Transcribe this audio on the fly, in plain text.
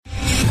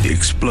the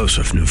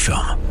explosive new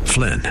film,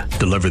 Flynn,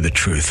 Deliver the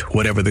Truth,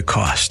 Whatever the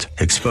Cost,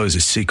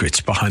 exposes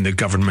secrets behind the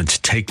government's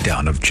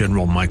takedown of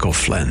General Michael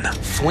Flynn.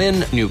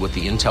 Flynn knew what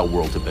the intel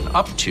world had been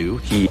up to.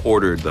 He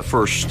ordered the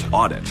first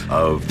audit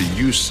of the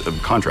use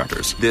of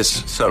contractors.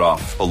 This set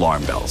off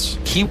alarm bells.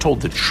 He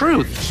told the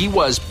truth. He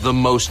was the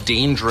most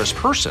dangerous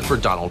person for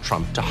Donald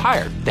Trump to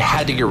hire. They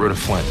had to get rid of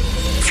Flynn.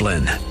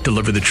 Flynn,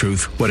 Deliver the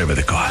Truth, Whatever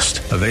the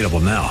Cost. Available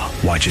now.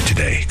 Watch it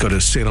today. Go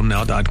to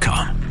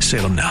salemnow.com.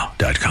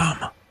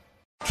 salemnow.com.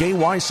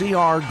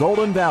 KYCR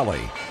Golden Valley,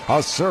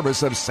 a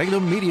service of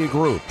Salem Media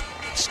Group.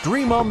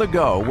 Stream on the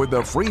go with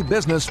the free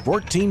Business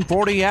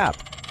 1440 app.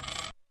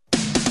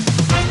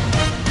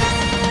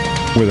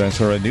 With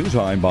SRN News,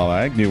 I'm Bob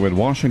Agnew in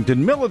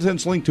Washington.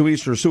 Militants linked to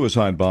Easter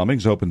suicide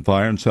bombings opened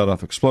fire and set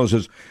off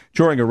explosives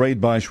during a raid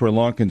by Sri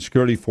Lankan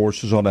security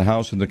forces on a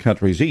house in the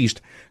country's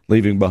east,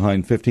 leaving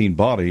behind 15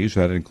 bodies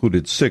that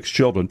included 6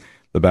 children.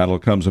 The battle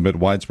comes amid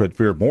widespread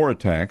fear of more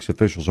attacks.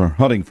 Officials are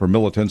hunting for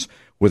militants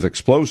with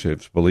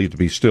explosives believed to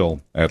be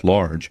still at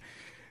large.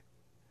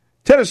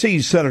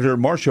 Tennessee Senator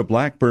Marsha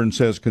Blackburn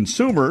says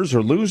consumers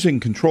are losing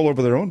control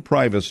over their own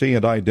privacy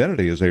and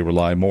identity as they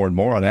rely more and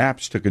more on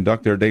apps to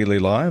conduct their daily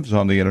lives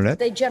on the Internet.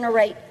 They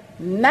generate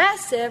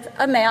massive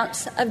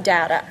amounts of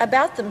data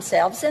about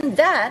themselves, and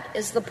that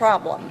is the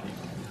problem.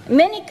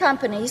 Many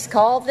companies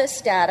call this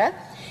data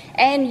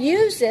and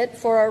use it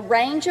for a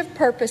range of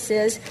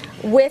purposes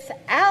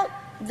without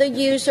the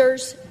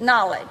user's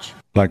knowledge.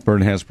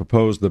 Blackburn has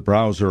proposed the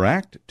Browser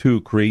Act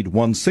to create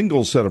one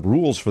single set of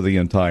rules for the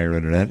entire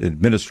Internet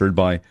administered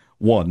by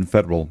one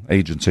federal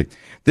agency.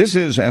 This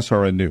is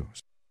SRN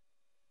News.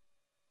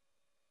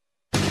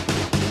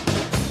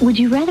 Would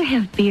you rather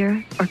have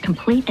beer or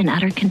complete and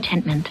utter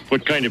contentment?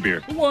 What kind of beer?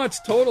 Who wants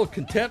total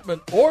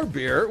contentment or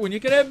beer when you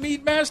can have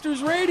Meat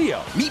Masters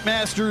Radio? Meat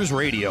Masters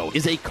Radio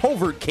is a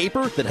covert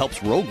caper that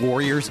helps rogue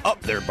warriors up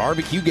their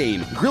barbecue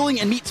game. Grilling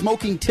and meat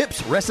smoking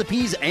tips,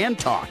 recipes, and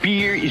talk.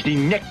 Beer is the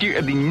nectar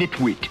of the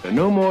nitwit.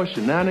 No more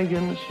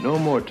shenanigans, no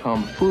more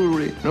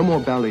tomfoolery, no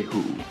more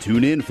ballyhoo.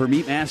 Tune in for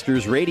Meat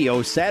Masters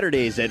Radio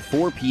Saturdays at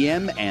 4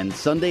 p.m. and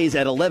Sundays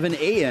at 11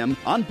 a.m.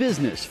 on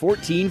Business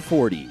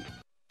 1440.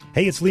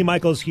 Hey, it's Lee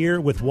Michaels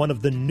here with one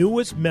of the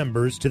newest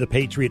members to the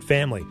Patriot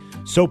family.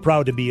 So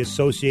proud to be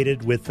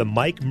associated with the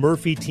Mike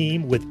Murphy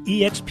team with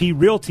eXp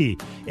Realty.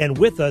 And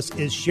with us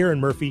is Sharon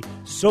Murphy.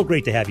 So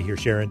great to have you here,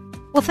 Sharon.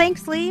 Well,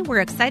 thanks, Lee.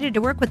 We're excited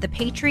to work with the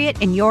Patriot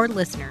and your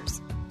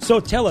listeners. So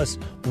tell us,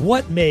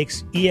 what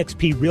makes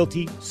eXp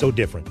Realty so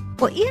different?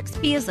 Well,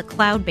 eXp is a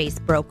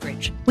cloud-based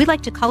brokerage. We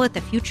like to call it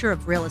the future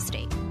of real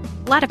estate.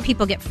 A lot of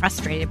people get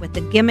frustrated with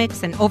the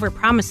gimmicks and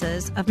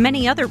overpromises of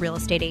many other real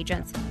estate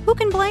agents. Who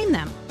can blame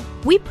them?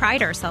 We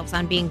pride ourselves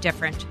on being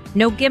different.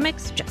 No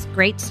gimmicks, just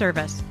great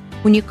service.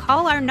 When you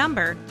call our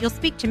number, you'll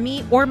speak to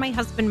me or my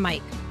husband,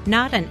 Mike,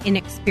 not an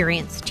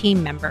inexperienced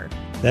team member.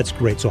 That's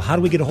great. So how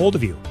do we get a hold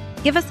of you?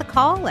 Give us a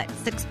call at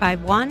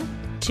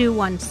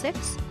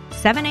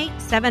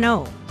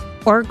 651-216-7870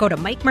 or go to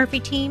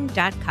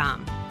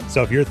MikeMurphyTeam.com.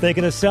 So if you're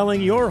thinking of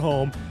selling your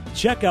home,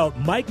 check out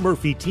Mike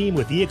Murphy Team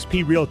with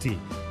eXp Realty.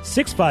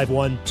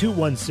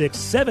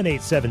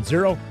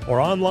 651-216-7870 or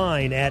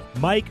online at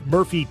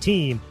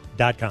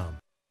MikeMurphyTeam.com.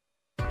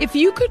 If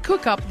you could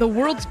cook up the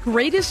world's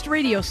greatest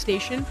radio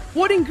station,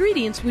 what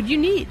ingredients would you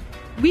need?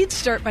 We'd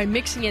start by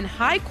mixing in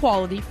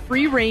high-quality,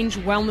 free-range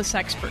wellness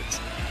experts.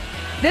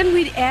 Then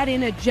we'd add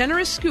in a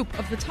generous scoop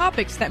of the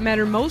topics that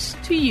matter most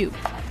to you.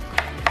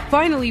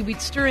 Finally,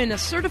 we'd stir in a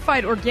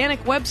certified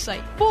organic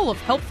website full of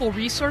helpful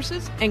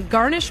resources and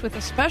garnish with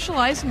a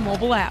specialized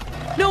mobile app.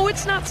 No,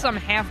 it's not some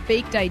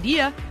half-baked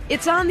idea.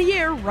 It's on the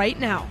air right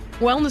now.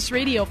 Wellness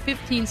Radio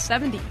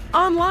 1570.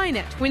 Online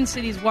at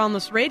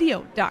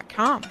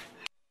TwinCitiesWellnessRadio.com.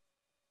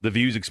 The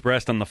views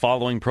expressed on the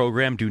following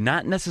program do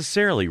not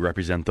necessarily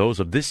represent those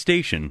of this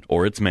station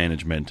or its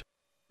management.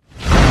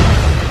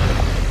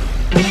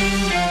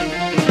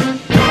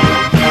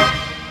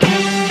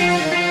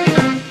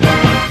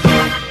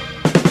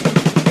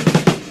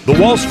 The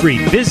Wall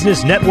Street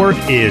Business Network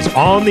is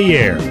on the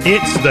air.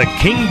 It's the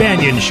King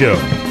Banyan Show.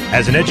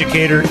 As an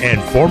educator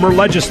and former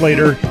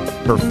legislator,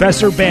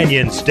 Professor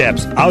Banyan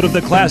steps out of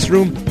the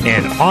classroom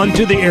and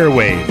onto the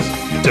airwaves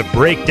to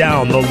break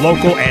down the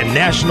local and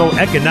national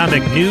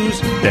economic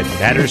news that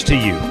matters to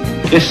you.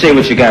 Just say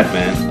what you got,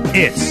 man.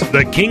 It's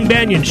the King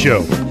Banyan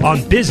Show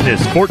on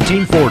Business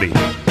 1440.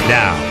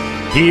 Now,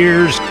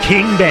 here's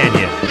King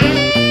Banyan.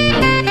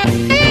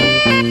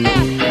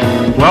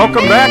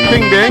 Welcome back,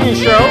 King Banyan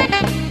Show.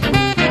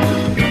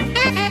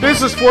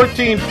 Business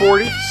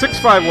 1440,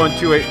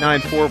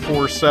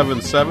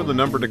 651-289-4477, the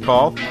number to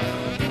call.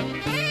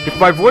 If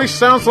my voice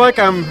sounds like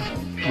I'm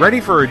ready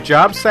for a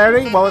job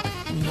Saturday, well,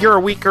 you're a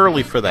week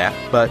early for that.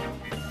 But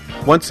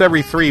once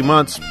every 3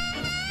 months,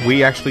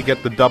 we actually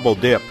get the double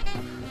dip.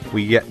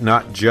 We get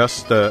not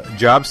just a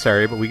job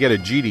Saturday, but we get a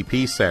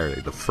GDP Saturday,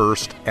 the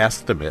first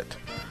estimate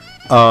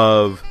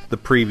of the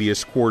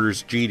previous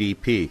quarter's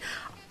GDP.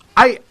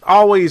 I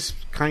always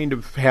kind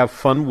of have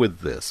fun with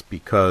this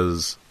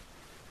because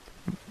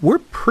we're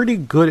pretty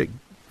good at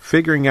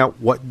figuring out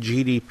what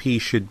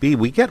GDP should be.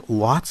 We get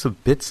lots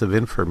of bits of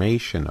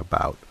information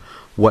about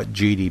what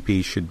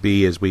GDP should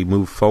be as we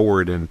move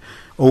forward. And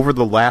over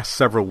the last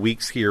several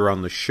weeks here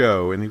on the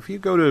show, and if you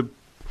go to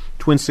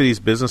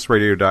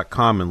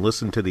TwinCitiesBusinessRadio.com and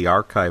listen to the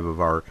archive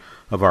of our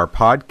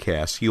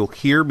podcasts, you'll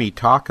hear me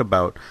talk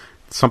about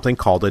something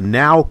called a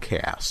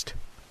nowcast.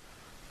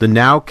 The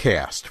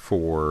nowcast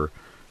for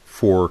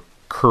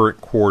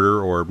current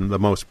quarter or the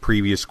most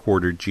previous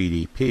quarter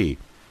GDP.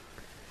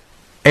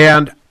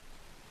 And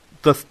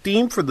the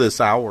theme for this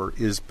hour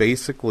is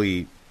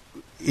basically,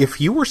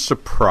 if you were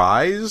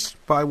surprised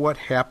by what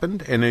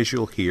happened, and as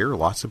you'll hear,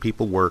 lots of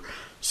people were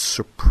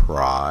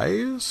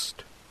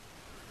surprised,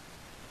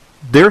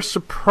 their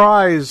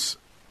surprise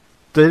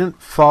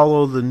didn't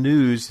follow the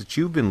news that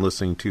you've been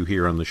listening to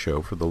here on the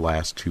show for the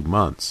last 2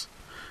 months.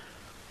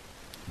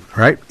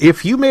 Right?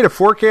 If you made a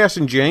forecast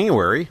in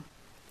January,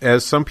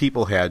 as some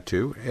people had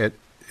to,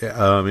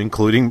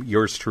 including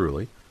yours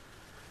truly,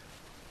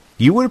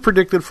 you would have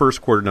predicted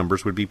first quarter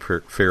numbers would be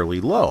fairly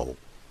low.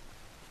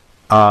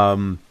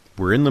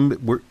 We're in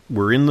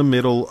the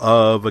middle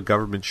of a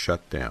government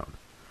shutdown.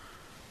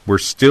 We're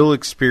still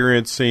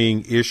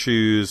experiencing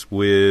issues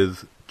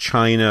with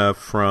China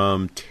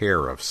from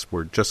tariffs.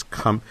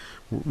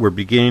 We're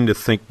beginning to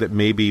think that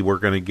maybe we're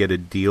going to get a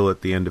deal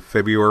at the end of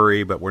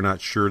February, but we're not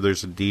sure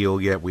there's a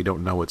deal yet. We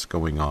don't know what's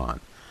going on.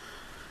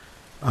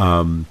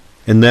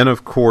 And then,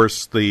 of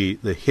course, the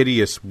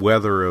hideous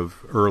weather of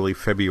early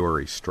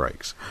February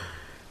strikes.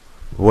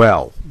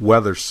 Well,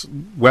 weather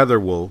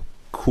will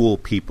cool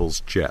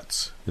people's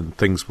jets, and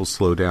things will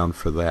slow down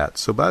for that.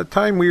 So by the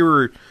time we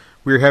were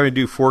having to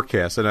do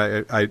forecasts,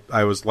 and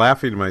I was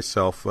laughing to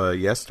myself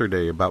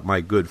yesterday about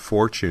my good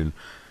fortune.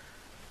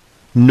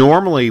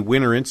 Normally,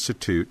 Winter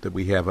Institute that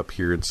we have up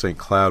here in St.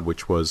 Cloud,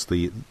 which was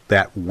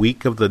that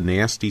week of the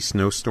nasty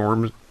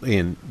snowstorms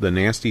in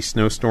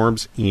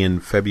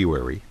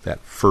February,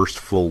 that first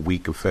full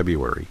week of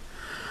February,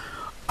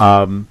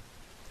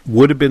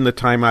 would have been the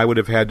time I would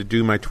have had to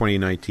do my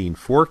 2019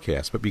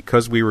 forecast. But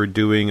because we were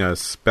doing a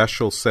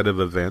special set of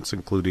events,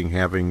 including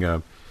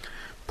having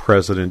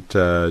President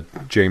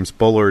James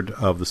Bullard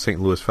of the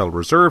St. Louis Federal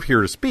Reserve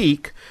here to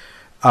speak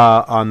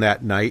on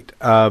that night,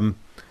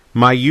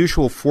 my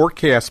usual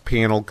forecast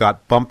panel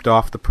got bumped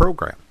off the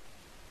program,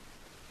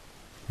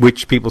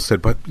 which people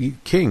said, but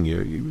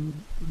King,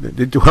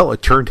 well,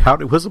 it turned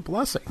out it was a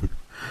blessing,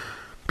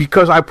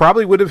 because I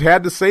probably would have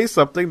had to say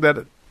something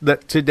that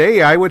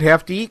today I would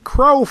have to eat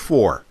crow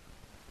for.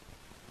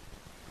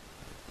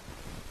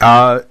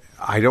 I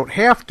don't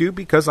have to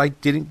because I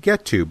didn't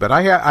get to, but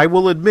I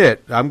will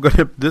admit I'm going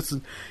to.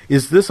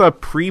 Is this a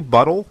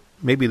pre-buttal?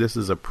 Maybe this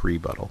is a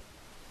pre-buttal.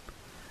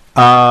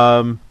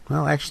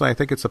 Well, actually, I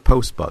think it's a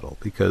post-buttal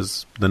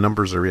because the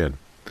numbers are in.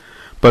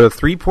 But a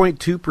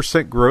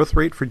 3.2% growth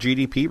rate for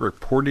GDP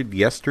reported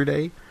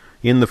yesterday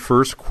in the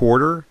first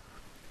quarter.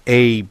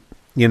 A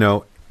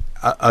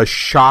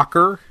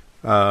shocker.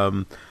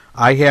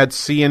 I had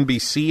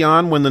CNBC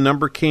on when the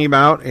number came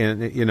out,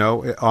 and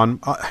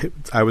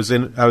I was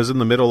in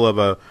the middle of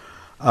a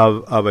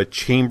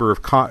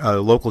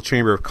local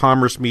chamber of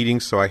commerce meeting,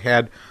 so I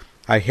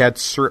had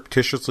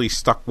surreptitiously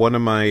stuck one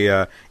of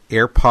my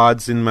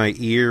AirPods in my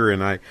ear,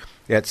 and at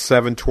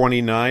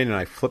 7:29, and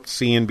I flipped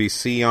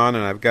CNBC on,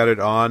 and I've got it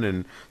on,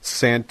 and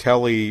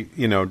Santelli,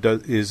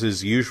 is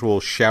his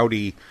usual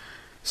shouty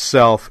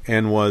self,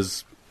 and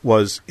was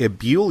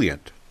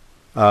ebullient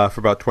for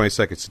about 20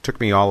 seconds. It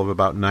took me all of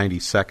about 90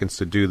 seconds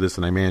to do this,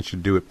 and I managed to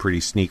do it pretty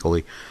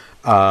sneakily.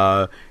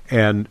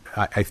 And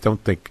I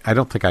don't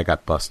think I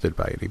got busted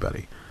by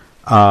anybody.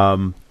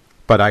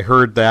 But I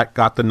heard that,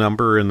 got the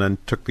number, and then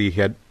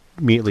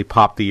immediately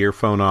popped the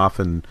earphone off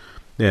and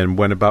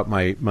went about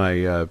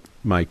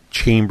my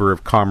Chamber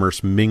of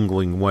Commerce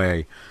mingling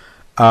way.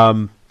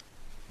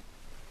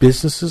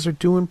 Businesses are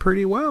doing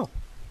pretty well.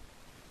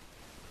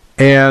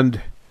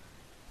 And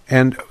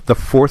the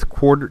fourth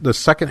quarter, the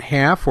second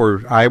half,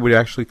 or I would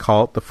actually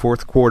call it the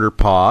fourth quarter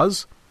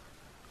pause,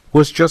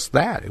 was just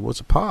that. It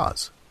was a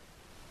pause.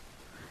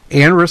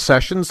 And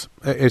expansions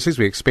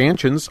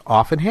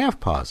often have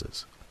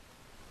pauses.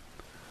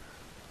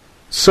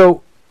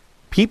 So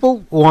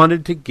people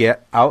wanted to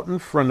get out in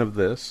front of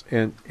this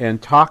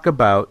and talk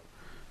about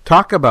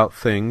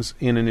things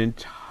in an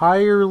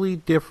entirely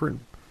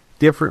different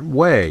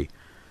way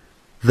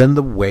than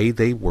the way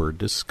they were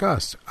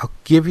discussed. I'll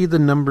give you the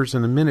numbers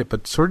in a minute,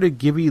 but sort of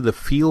give you the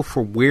feel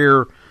for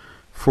where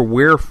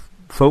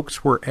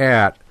folks were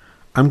at.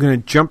 I'm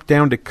going to jump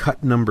down to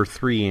cut number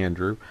 3,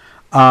 Andrew.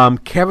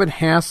 Kevin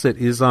Hassett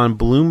is on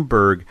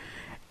Bloomberg,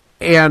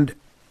 and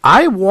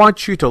I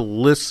want you to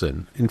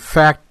listen. In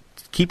fact,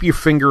 keep your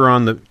finger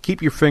on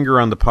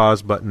the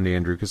pause button,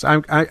 Andrew, because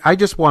I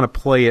just want to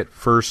play it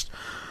first.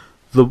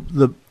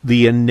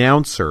 The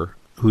announcer,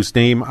 whose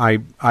name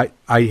I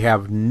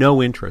have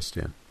no interest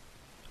in,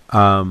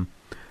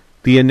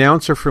 the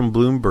announcer from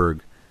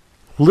Bloomberg,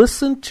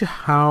 listen to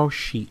how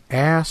she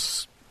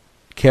asks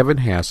Kevin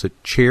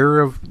Hassett, chair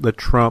of the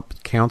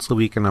Trump Council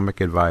of Economic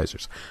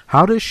Advisors,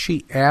 how does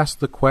she ask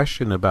the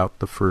question about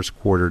the first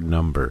quarter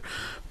number?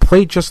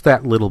 Play just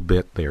that little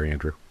bit there,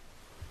 Andrew.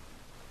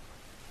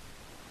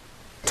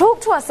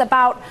 Talk to us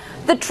about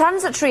the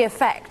transitory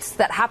effects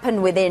that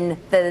happen within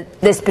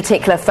this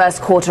particular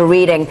first quarter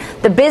reading,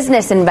 the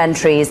business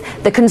inventories,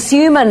 the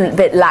consumer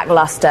bit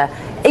lackluster.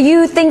 Are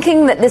you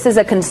thinking that this is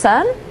a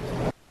concern?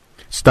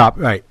 Stop.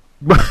 Right.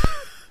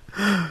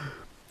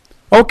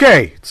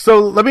 Okay,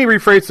 so let me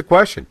rephrase the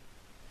question.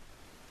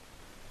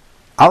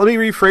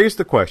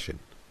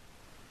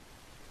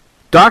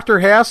 Dr.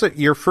 Hassett,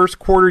 your first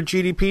quarter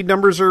GDP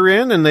numbers are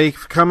in, and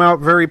they've come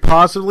out very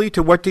positively.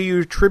 To what do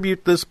you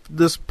attribute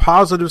this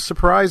positive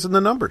surprise in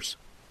the numbers?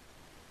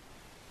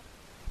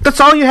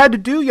 That's all you had to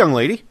do, young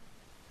lady.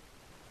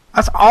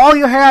 That's all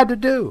you had to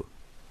do.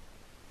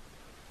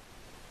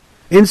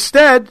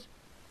 Instead,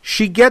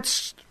 she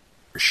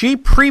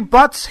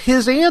pre-butts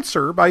his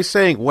answer by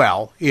saying,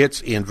 well,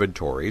 it's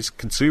inventories.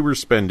 Consumer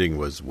spending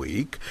was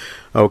weak.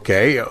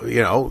 Okay,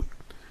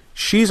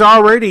 she's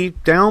already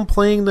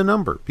downplaying the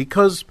number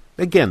because,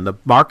 again, the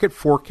market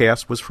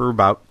forecast was for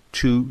about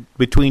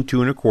between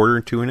 2.25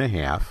 and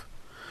 2.5.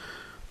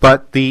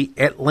 But the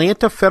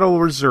Atlanta Federal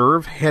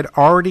Reserve had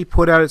already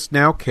put out its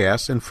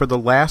nowcast, and for the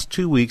last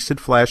 2 weeks had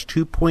flashed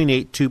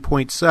 2.8,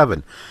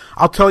 2.7.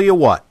 I'll tell you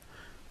what,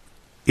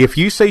 if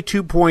you say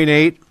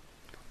 2.8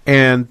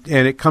 and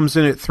it comes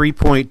in at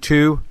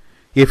 3.2,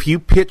 if you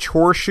pitch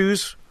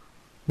horseshoes,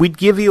 we'd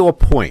give you a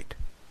point.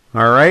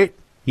 All right?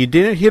 You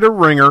didn't hit a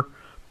ringer,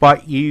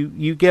 but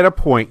you get a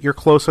point. You're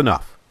close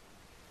enough.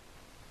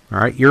 All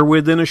right? You're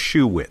within a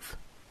shoe width.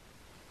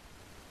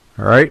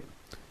 All right?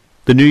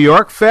 The New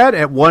York Fed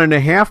at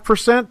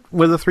 1.5%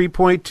 with a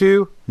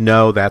 3.2,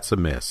 no, that's a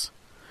miss.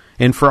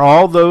 And for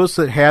all those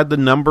that had the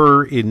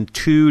number in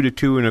 2 to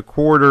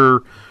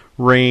 2.25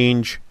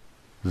 range,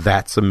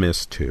 that's a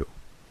miss too.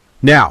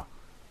 Now,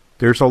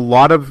 there's a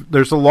lot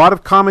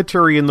of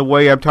commentary in the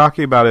way I'm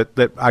talking about it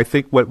that I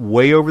think went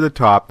way over the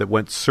top, that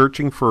went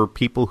searching for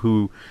people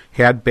who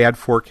had bad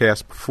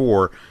forecasts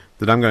before,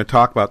 that I'm going to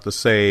talk about to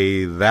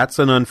say that's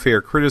an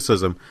unfair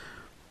criticism.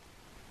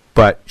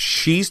 But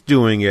she's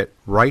doing it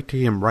right to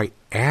him right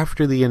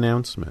after the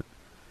announcement.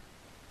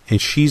 And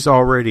she's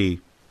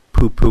already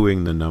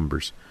poo-pooing the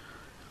numbers.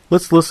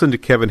 Let's listen to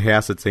Kevin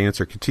Hassett's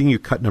answer. Continue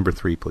cut number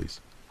 3,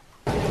 please.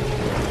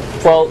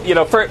 Well,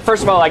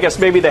 first of all, I guess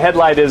maybe the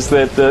headline is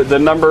that the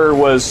number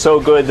was so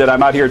good that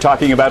I'm out here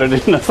talking about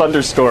it in a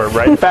thunderstorm,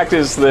 right? The fact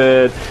is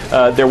that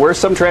there were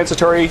some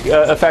transitory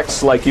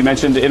effects, like you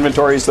mentioned,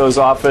 inventories. Those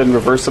often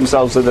reverse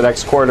themselves in the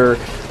next quarter.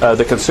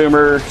 The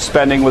consumer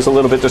spending was a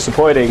little bit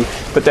disappointing,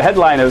 but the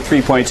headline of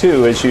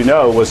 3.2, as you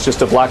know, was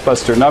just a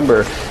blockbuster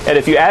number. And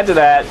if you add to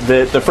that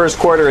the first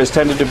quarter has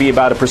tended to be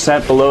about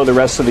 1% below the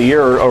rest of the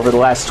year over the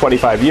last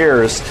 25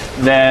 years,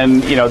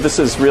 then this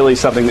is really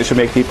something that should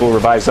make people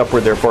revise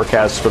upward their forecast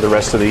for the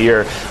rest of the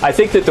year. I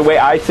think that the way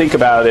I think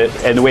about it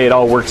and the way it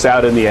all works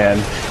out in the end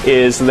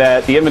is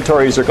that the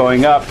inventories are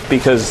going up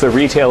because the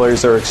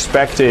retailers are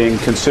expecting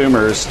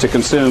consumers to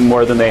consume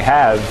more than they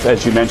have,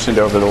 as you mentioned,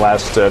 over the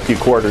last few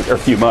quarters or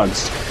few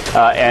months.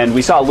 And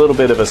we saw a little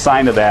bit of a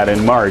sign of that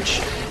in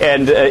March.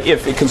 And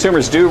if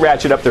consumers do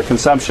ratchet up their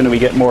consumption and we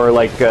get more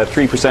like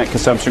 3%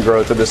 consumption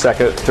growth in the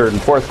second, third,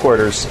 and fourth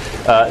quarters,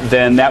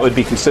 then that would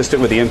be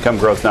consistent with the income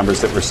growth numbers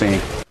that we're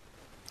seeing.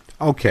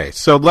 Okay,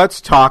 so let's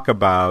talk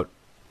about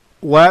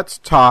this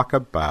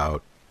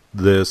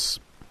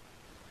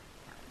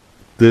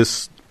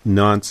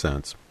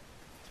nonsense.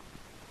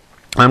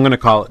 I'm going to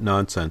call it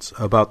nonsense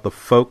about the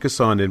focus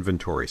on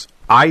inventories.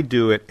 I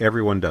do it,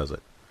 everyone does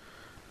it.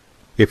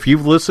 If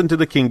you've listened to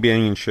the King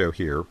Banyan Show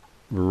here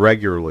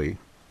regularly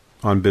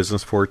on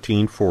Business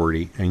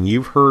 1440 and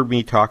you've heard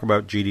me talk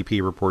about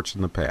GDP reports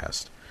in the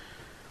past,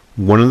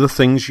 one of the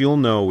things you'll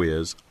know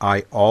is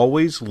I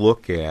always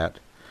look at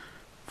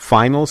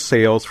final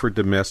sales for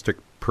domestic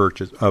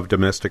purchase of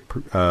domestic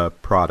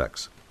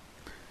products.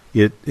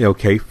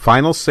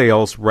 Final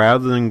sales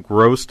rather than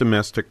gross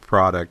domestic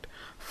product,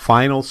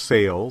 final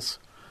sales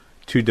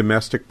to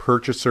domestic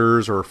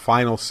purchasers or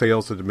final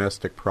sales of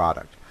domestic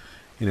product.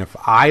 And if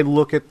I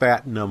look at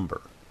that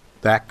number,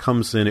 that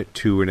comes in at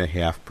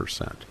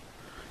 2.5%.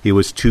 It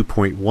was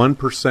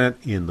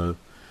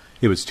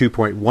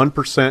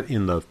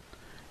 2.1%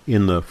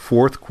 in the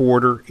fourth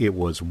quarter. It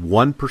was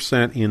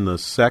 1% in the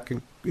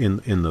second.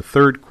 In the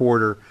third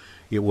quarter,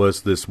 it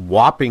was this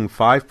whopping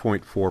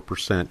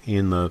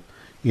 5.4%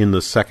 in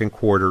the second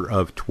quarter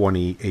of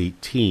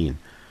 2018,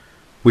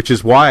 which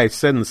is why I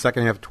said in the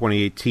second half of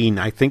 2018,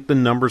 I think the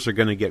numbers are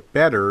going to get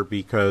better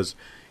because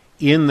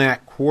in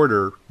that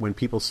quarter, when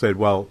people said,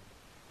 well,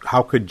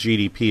 how could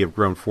GDP have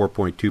grown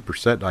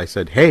 4.2%? I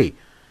said, hey,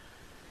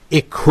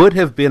 it could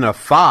have been a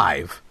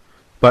 5,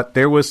 but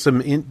there was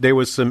some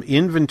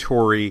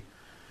inventory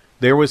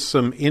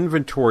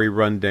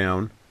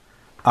rundown.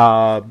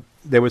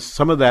 There was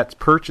some of that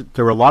purchase.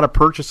 There were a lot of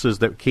purchases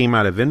that came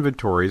out of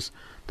inventories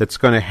that's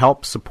going to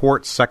help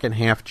support second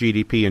half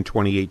GDP in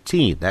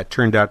 2018. That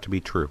turned out to be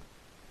true.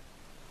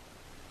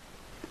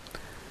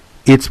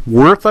 It's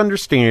worth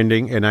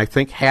understanding, and I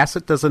think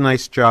Hassett does a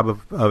nice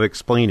job of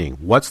explaining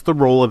what's the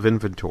role of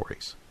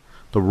inventories.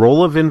 The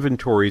role of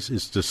inventories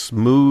is to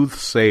smooth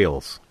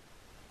sales,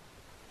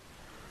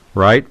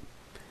 right?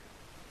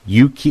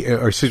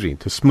 To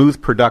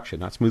smooth production,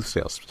 not smooth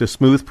sales, to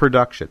smooth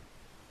production.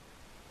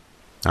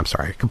 I'm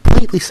sorry, I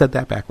completely said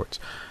that backwards.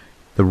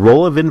 The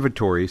role of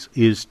inventories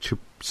is to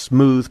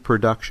smooth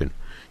production.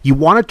 You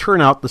want to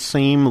turn out the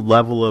same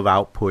level of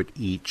output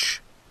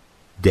each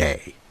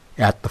day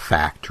at the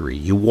factory.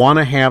 You want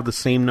to have the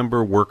same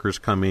number of workers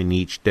come in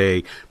each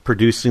day,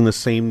 producing the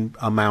same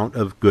amount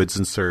of goods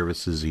and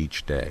services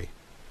each day.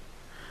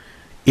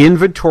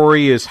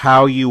 Inventory is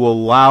how you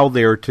allow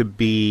there to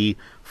be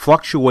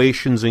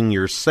fluctuations in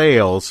your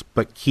sales,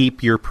 but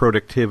keep your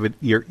productivity,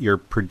 your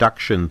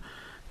production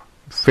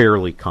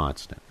fairly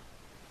constant.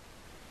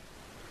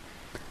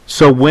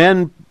 So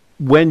when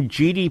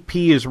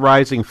GDP is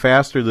rising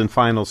faster than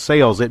final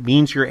sales, it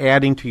means you're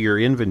adding to your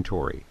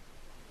inventory.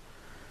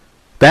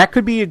 That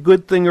could be a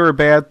good thing or a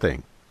bad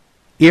thing.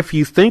 If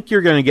you think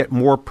you're going to get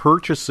more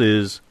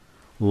purchases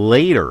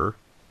later,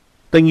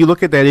 then you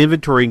look at that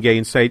inventory gain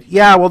and say,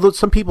 yeah, well,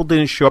 some people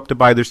didn't show up to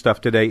buy their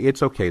stuff today.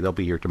 It's okay. They'll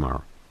be here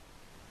tomorrow.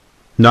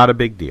 Not a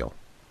big deal.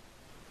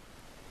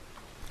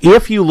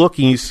 If you look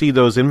and you see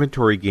those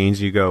inventory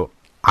gains, you go,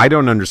 I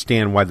don't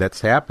understand why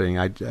that's happening.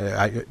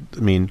 I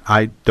mean,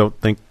 I don't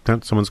think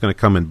someone's going to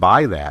come and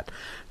buy that.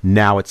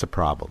 Now it's a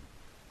problem.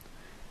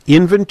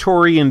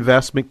 Inventory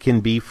investment can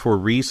be for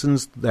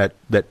reasons that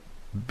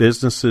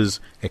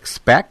businesses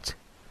expect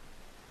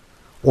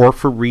or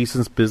for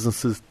reasons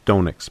businesses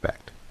don't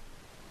expect.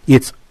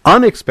 It's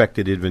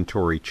unexpected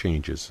inventory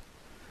changes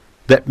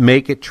that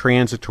make it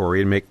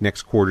transitory and make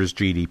next quarter's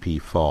GDP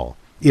fall.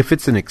 If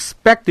it's an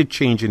expected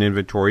change in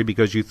inventory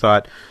because you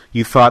thought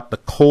the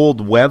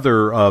cold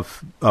weather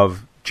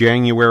of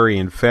January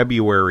and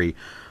February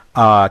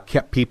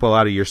kept people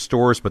out of your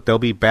stores, but they'll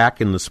be back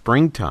in the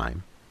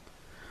springtime.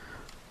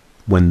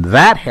 When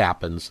that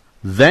happens,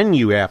 then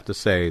you have to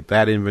say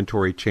that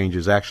inventory change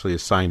is actually a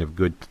sign of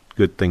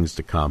good things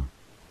to come.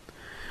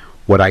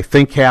 What I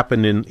think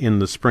happened in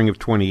the spring of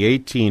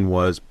 2018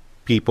 was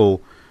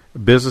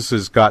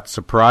businesses got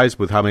surprised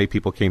with how many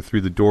people came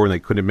through the door and they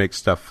couldn't make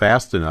stuff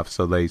fast enough,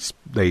 so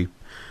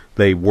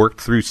they worked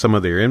through some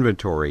of their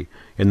inventory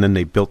and then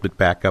they built it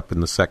back up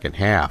in the second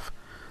half.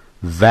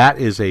 That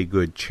is a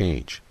good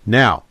change.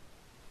 Now,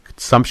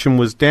 consumption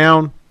was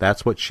down.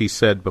 That's what she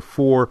said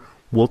before.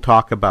 We'll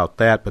talk about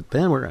that, but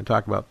then we're going to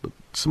talk about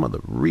some of the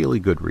really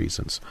good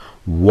reasons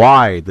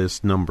why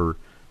this number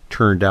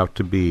turned out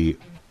to be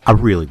a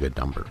really good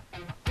number.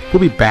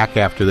 We'll be back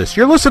after this.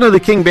 You're listening to The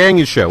King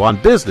Banyan Show on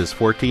Business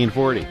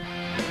 1440.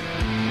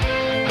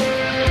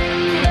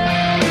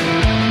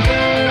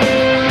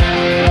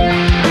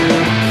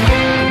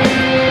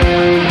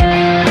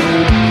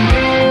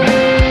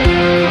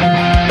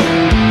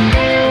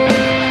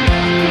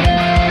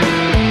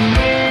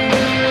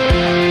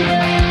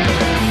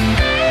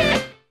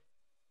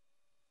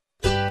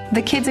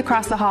 The kids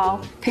across the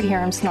hall could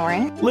hear him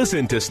snoring.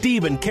 Listen to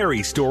Steve and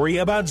Carrie's story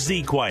about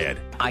Z-Quiet.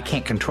 I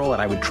can't control it.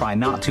 I would try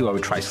not to. I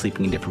would try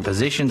sleeping in different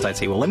positions. I'd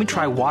say, well, let me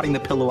try wadding the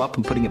pillow up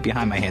and putting it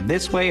behind my head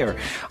this way, or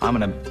I'm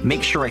going to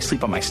make sure I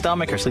sleep on my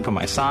stomach or sleep on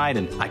my side.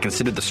 And I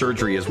considered the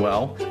surgery as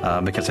well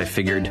because I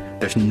figured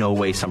there's no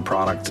way some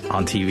product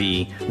on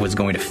TV was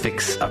going to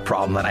fix a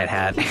problem that I'd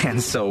had.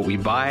 And so we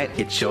buy it.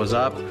 It shows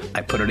up. I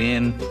put it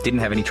in. Didn't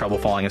have any trouble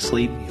falling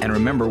asleep. And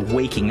remember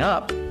waking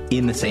up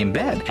in the same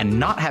bed and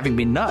not having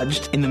been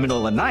nudged in the middle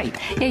of the night.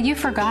 Yeah, you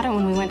forgot it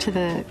when we went to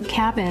the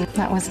cabin.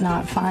 That was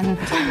not fun.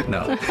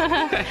 No.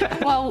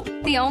 Well,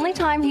 the only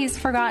time he's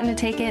forgotten to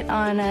take it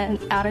on an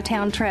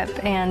out-of-town trip,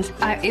 and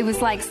it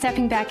was like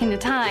stepping back into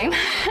time.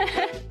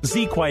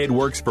 Z-Quiet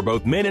works for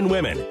both men and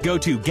women. Go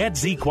to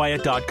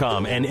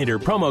getzquiet.com and enter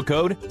promo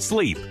code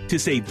SLEEP to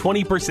save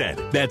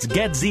 20%. That's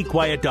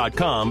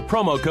getzquiet.com,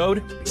 promo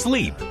code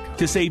SLEEP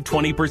to save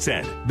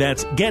 20%.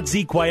 That's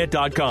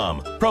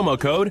getzquiet.com, promo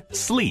code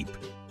SLEEP.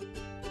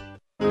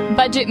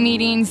 Budget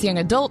meetings, young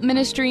adult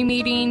ministry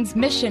meetings,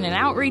 mission and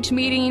outreach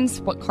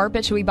meetings, what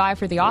carpet should we buy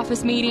for the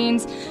office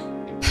meetings?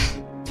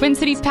 Twin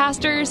Cities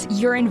pastors,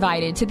 you're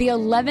invited to the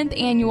 11th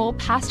annual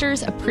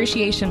Pastors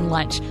Appreciation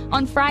Lunch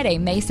on Friday,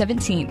 May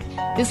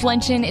 17th. This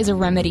luncheon is a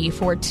remedy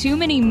for too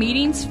many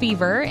meetings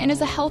fever and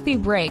is a healthy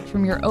break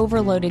from your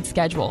overloaded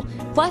schedule.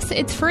 Plus,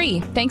 it's free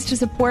thanks to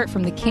support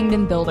from the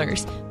Kingdom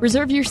Builders.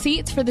 Reserve your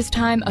seats for this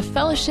time of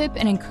fellowship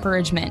and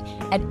encouragement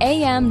at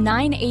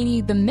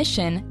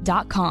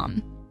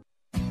am980themission.com.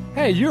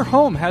 Hey, your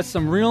home has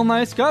some real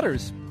nice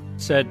gutters,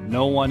 said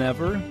no one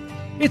ever.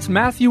 It's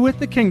Matthew with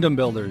the Kingdom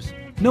Builders.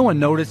 No one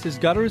notices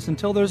gutters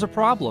until there's a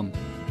problem.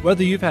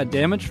 Whether you've had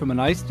damage from an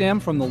ice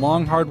dam from the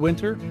long, hard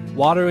winter,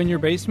 water in your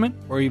basement,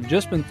 or you've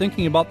just been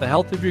thinking about the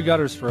health of your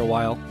gutters for a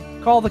while,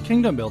 call the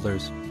Kingdom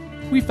Builders.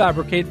 We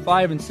fabricate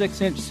 5 and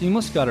 6-inch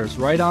seamless gutters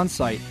right on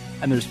site,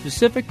 and they're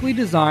specifically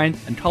designed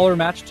and color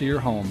matched to your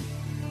home.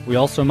 We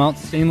also mount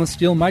stainless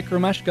steel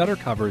micromesh gutter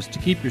covers to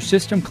keep your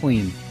system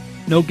clean.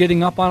 No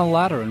getting up on a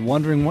ladder and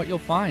wondering what you'll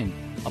find.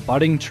 A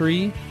budding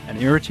tree, an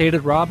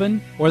irritated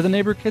robin, or the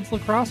neighbor kid's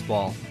lacrosse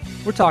ball.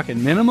 We're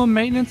talking minimum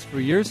maintenance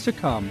for years to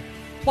come.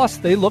 Plus,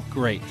 they look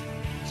great.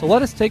 So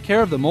let us take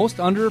care of the most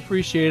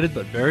underappreciated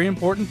but very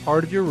important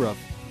part of your roof,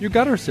 your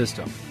gutter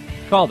system.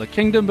 Call the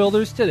Kingdom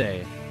Builders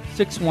today,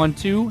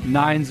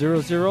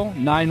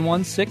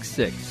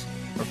 612-900-9166,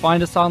 or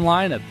find us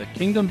online at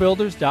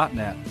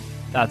thekingdombuilders.net.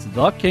 That's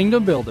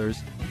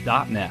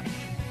thekingdombuilders.net.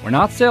 We're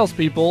not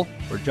salespeople,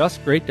 we're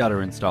just great gutter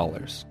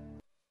installers.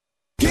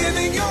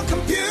 Giving your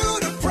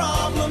computer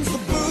problems the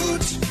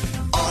boot.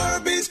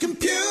 Arby's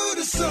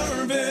Computer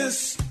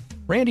Service.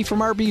 Randy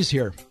from Arby's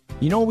here.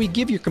 You know, we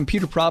give your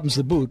computer problems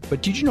the boot,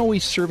 but did you know we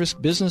service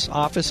business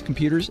office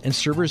computers and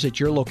servers at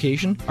your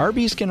location?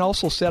 Arby's can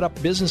also set up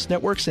business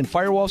networks and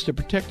firewalls to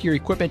protect your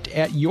equipment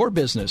at your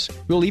business.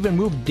 We'll even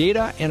move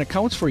data and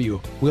accounts for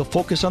you. We'll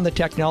focus on the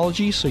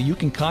technology so you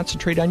can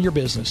concentrate on your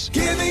business.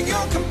 Giving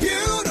your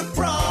computer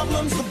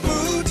problems the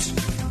boot.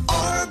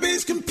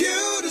 Arby's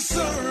Computer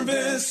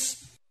Service.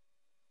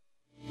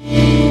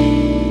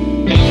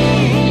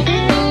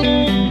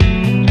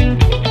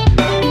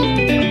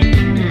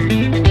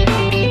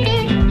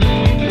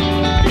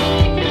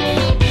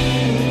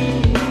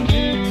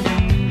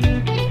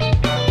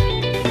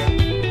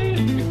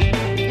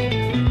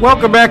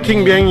 Welcome back,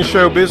 King Banyan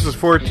Show,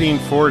 Business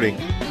 1440.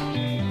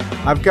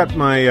 I've got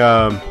my,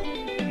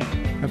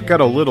 I've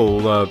got a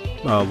little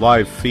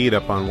live feed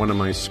up on one of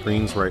my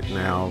screens right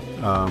now,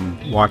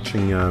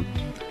 watching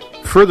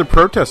further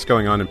protests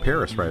going on in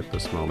Paris right at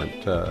this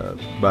moment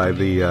by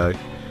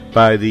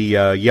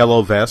the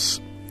yellow vests,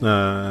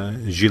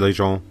 Gilets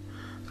Jaunes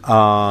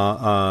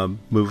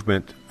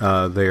movement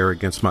there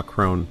against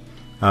Macron.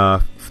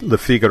 Le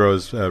Figaro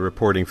is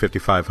reporting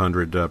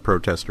 5,500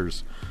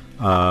 protesters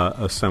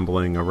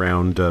assembling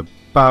around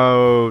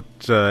about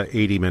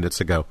 80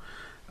 minutes ago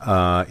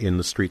in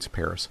the streets of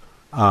Paris.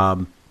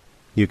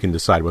 You can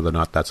decide whether or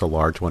not that's a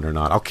large one or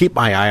not. I'll keep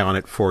my eye on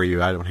it for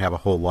you. I don't have a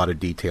whole lot of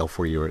detail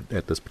for you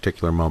at this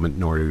particular moment,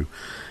 nor do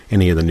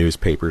any of the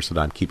newspapers that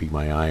I'm keeping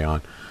my eye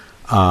on.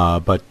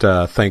 But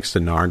thanks to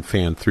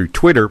Narnfan through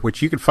Twitter,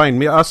 which you can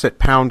find us at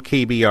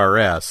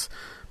 #KBRS.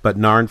 But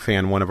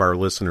Narnfan, one of our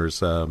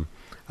listeners,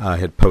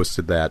 had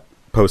posted that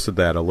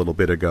a little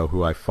bit ago,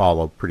 who I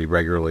follow pretty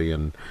regularly,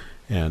 and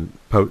had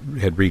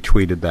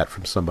retweeted that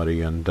from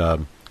somebody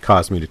and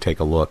caused me to take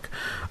a look.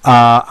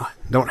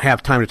 Don't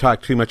have time to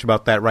talk too much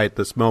about that right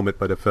this moment,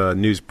 but if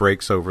news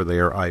breaks over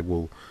there, I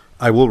will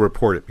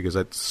report it, because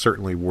that's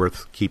certainly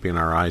worth keeping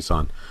our eyes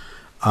on.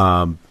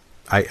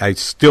 I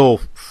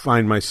still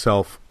find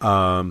myself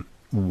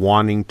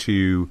wanting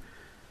to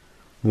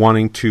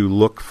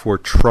look for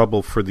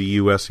trouble for the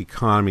U.S.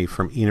 economy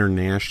from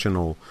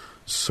international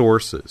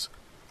sources.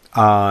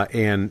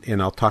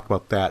 And I'll talk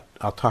about that.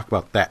 I'll talk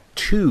about that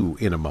too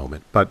in a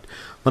moment. But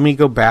let me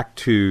go back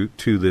to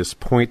this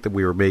point that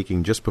we were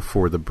making just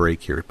before the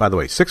break here. By the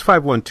way,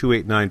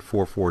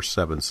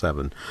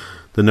 651-289-4477,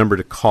 the number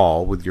to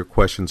call with your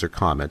questions or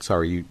comments.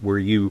 Were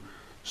you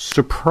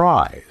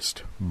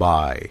surprised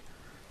by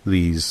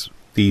these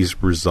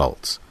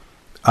results?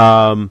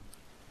 My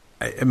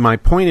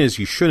point is,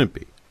 you shouldn't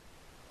be.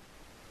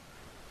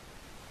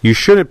 You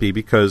shouldn't be,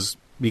 because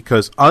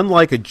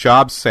unlike a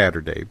job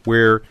Saturday,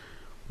 where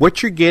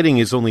what you're getting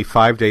is only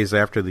 5 days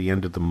after the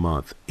end of the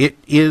month, it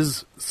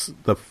is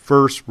the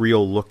first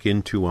real look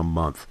into a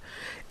month.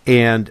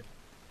 And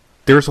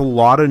there's a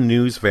lot of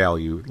news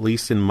value, at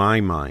least in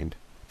my mind,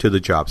 to the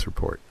jobs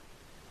report.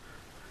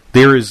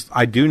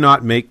 I do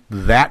not make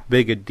that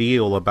big a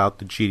deal about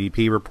the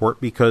GDP report,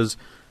 because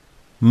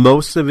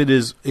most of it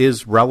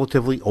is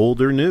relatively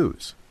older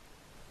news.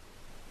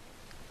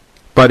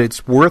 But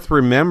it's worth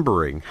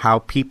remembering how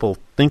people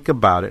think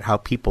about it, how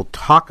people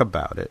talk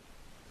about it.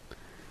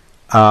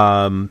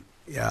 I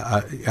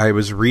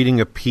was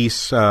reading a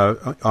piece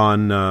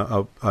on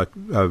a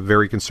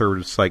very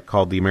conservative site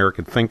called The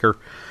American Thinker,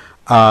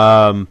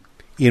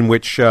 in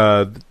which,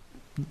 in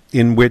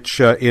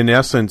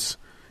essence,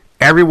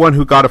 everyone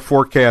who got a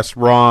forecast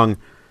wrong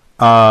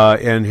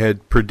and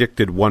had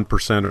predicted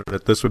 1%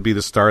 that this would be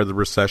the start of the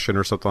recession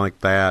or something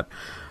like that,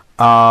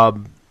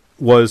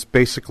 was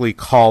basically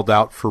called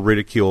out for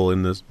ridicule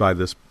by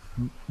this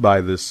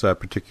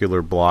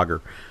particular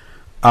blogger.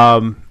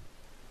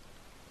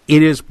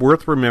 It is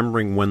worth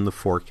remembering when the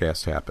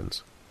forecast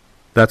happens.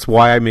 That's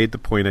why I made the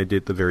point I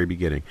did at the very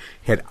beginning.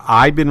 Had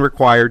I been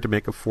required to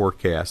make a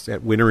forecast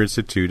at Winter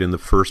Institute in the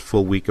first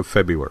full week of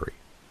February,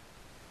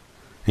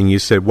 and you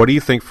said, what do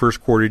you think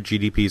first quarter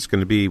GDP is going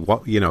to be?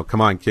 What,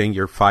 come on, King,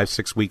 you're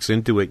 5-6 weeks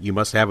into it. You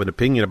must have an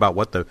opinion about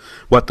what the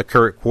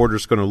current quarter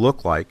is going to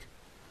look like.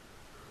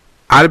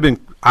 I'd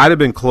have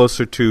been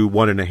closer to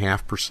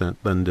 1.5%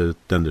 than to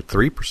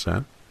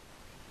 3%.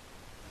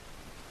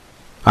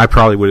 I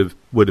probably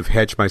would have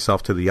hedged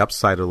myself to the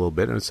upside a little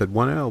bit and said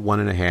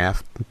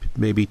 1.5,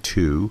 maybe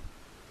 2.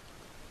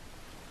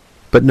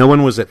 But no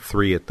one was at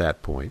 3 at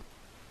that point.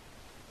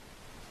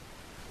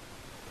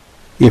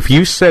 If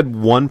you said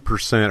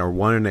 1% or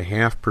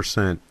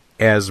 1.5%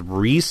 as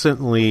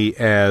recently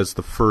as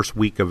the first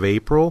week of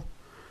April,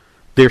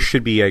 there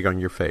should be egg on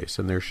your face,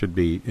 and there should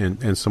be,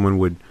 and someone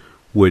would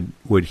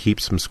heap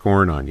some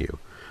scorn on you.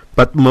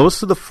 But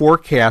most of the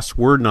forecasts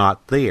were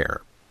not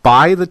there.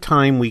 by the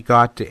time we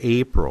got to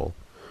April,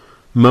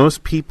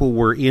 most people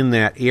were in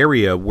that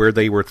area where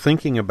they were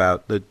thinking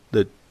about the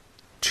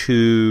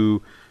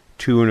 2.25,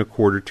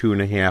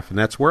 2.5, and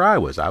that's where I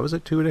was. I was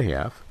at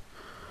 2.5.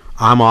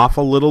 I'm off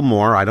a little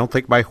more. I don't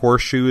think my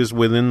horseshoe is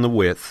within the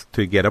width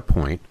to get a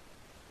point.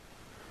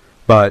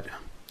 But,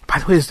 by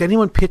the way, does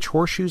anyone pitch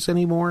horseshoes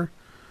anymore?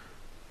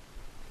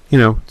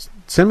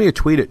 Send me a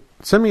tweet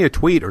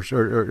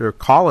or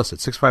call us at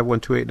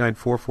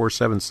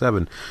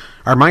 651-289-4477.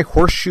 Are my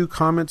horseshoe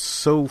comments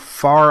so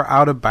far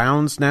out of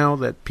bounds now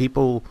that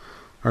people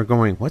are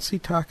going, what's he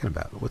talking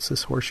about? What's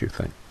this horseshoe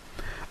thing?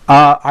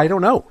 I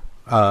don't know.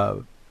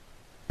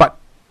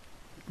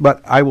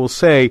 But I will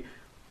say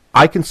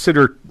I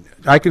consider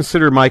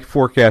my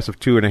forecast of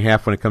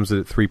 2.5 when it comes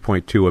to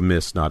 3.2 a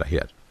miss, not a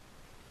hit.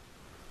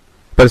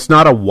 But it's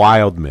not a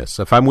wild miss.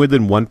 If I'm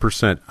within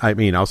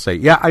 1%, I'll say,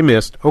 yeah, I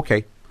missed.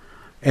 Okay.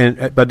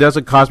 But it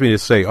doesn't cause me to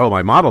say, oh,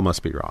 my model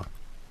must be wrong.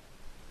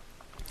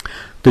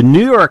 The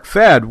New York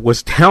Fed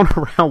was down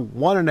around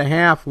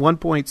 1.5,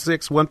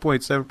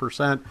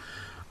 1.6,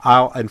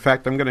 1.7%. In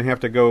fact, I'm going to have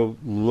to go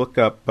look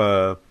up.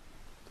 That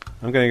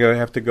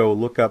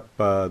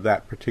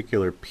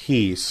particular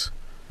piece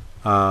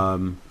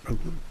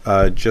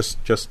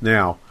just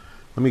now.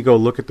 Let me go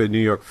look at the New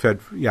York Fed.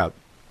 Yeah,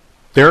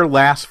 their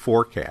last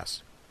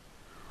forecast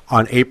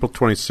on April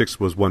 26th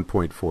was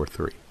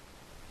 1.43.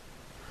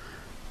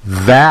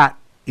 That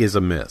is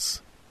a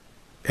miss.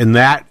 And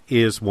that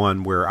is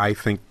one where I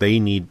think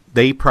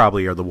they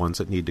probably are the ones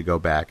that need to go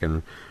back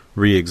and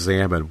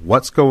re-examine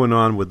what's going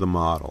on with the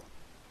model.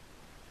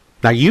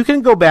 Now, you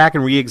can go back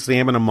and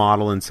re-examine a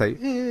model and say,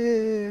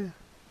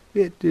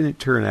 it didn't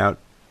turn out.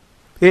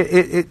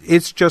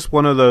 It's just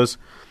one of those,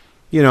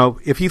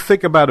 if you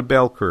think about a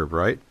bell curve,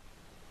 right?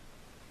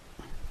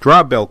 Draw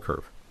a bell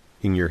curve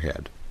in your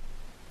head.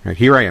 Right,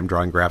 here I am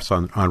drawing graphs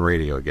on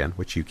radio again,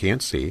 which you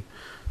can't see.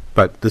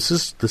 But this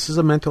is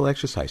a mental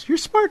exercise. You're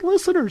smart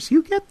listeners.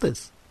 You get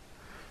this.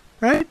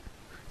 Right?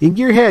 In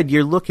your head,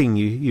 you're looking.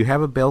 You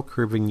have a bell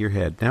curve in your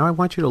head. Now I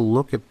want you to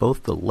look at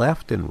both the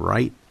left and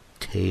right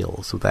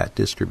tails of that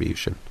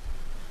distribution.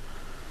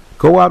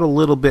 Go out a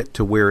little bit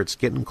to where it's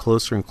getting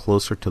closer and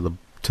closer to the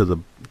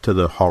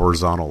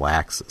horizontal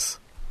axis.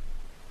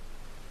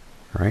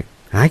 All right?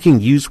 And I can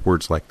use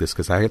words like this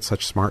because I had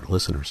such smart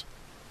listeners.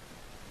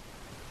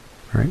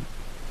 All right?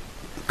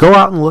 Go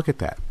out and look at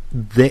that.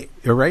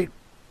 All right?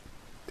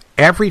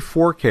 Every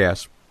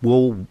forecast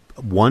will,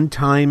 one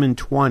time in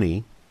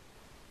 20,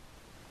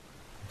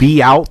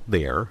 be out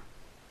there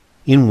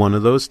in one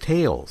of those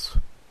tails.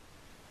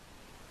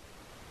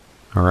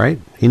 All right?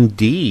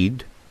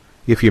 Indeed,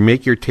 if you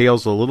make your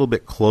tails a little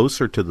bit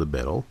closer to the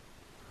middle,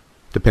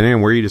 depending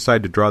on where you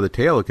decide to draw the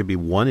tail, it could be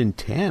 1 in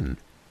 10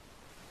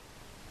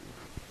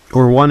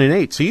 or 1 in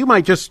 8. So you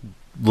might just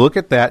look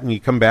at that and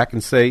you come back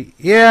and say,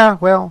 yeah,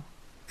 well,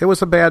 it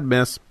was a bad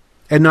miss,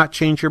 and not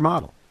change your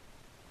model.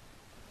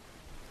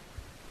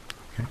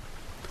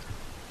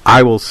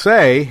 I will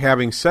say,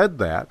 having said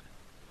that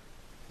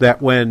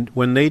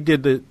when they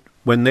did their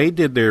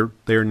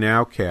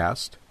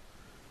nowcast,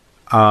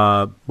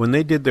 of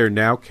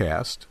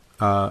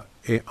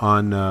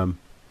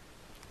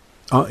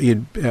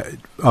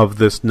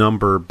this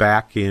number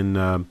back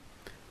in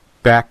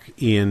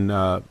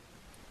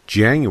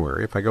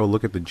January, if I go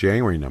look at the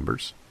January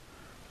numbers,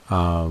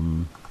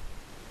 and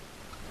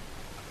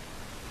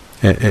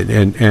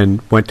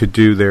went to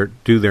do their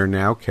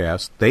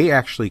nowcast, they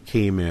actually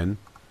came in.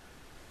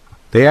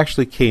 They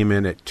actually came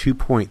in at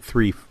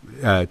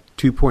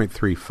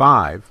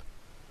 2.35.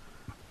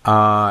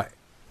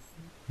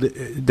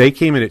 They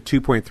came in at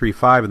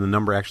 2.35, and the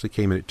number actually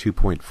came in at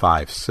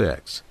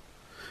 2.56.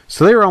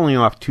 So they were only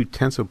off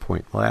 0.2 of a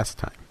point last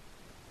time.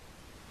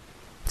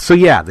 So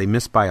yeah, they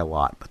missed by a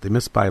lot, but they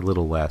missed by a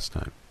little last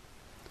time.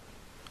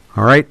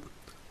 All right?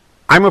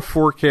 I'm a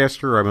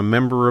forecaster. I'm a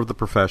member of the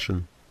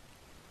profession.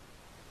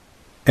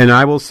 And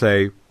I will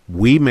say,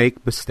 we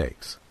make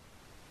mistakes.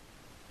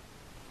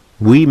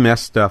 We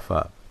mess stuff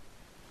up.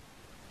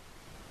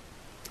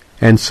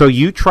 And so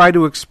you try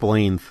to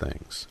explain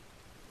things.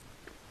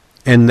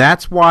 And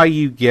that's why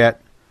you get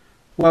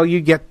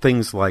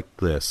things like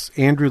this.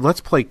 Andrew,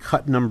 let's play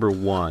cut number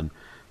 1.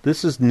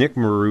 This is Nick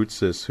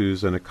Maroutsis,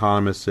 who's an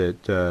economist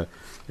at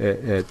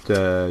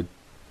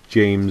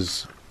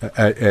Janus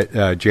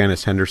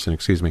Henderson,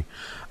 excuse me.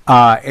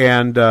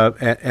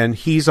 And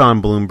he's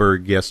on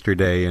Bloomberg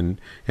yesterday and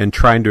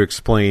trying to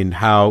explain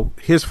how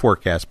his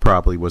forecast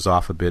probably was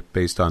off a bit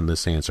based on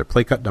this answer.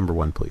 Play cut number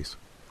 1, please.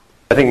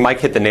 I think Mike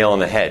hit the nail on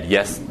the head.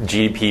 Yes,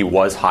 GDP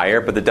was higher,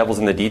 but the devil's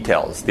in the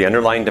details. The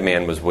underlying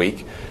demand was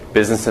weak.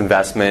 Business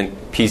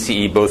investment,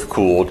 PCE both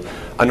cooled.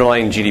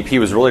 Underlying GDP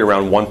was really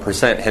around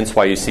 1%, hence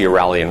why you see a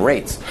rally in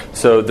rates.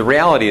 So the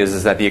reality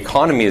is that the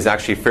economy is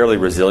actually fairly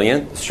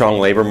resilient, strong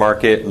labor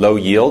market, low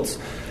yields,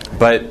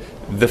 but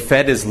the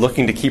Fed is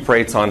looking to keep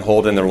rates on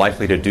hold, and they're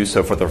likely to do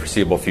so for the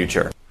foreseeable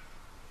future.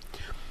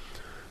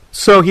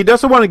 So he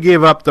doesn't want to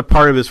give up the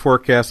part of his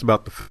forecast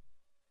about the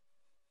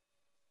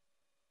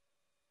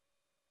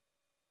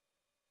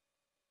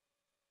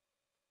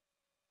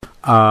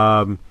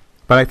But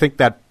I think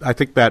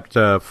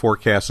that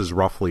forecast is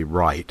roughly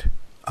right.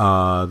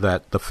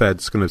 That the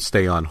Fed's going to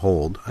stay on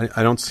hold.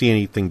 I don't see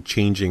anything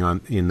changing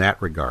in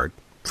that regard.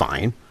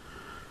 Fine.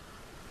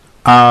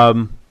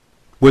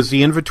 Was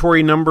the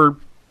inventory number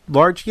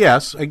large?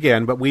 Yes,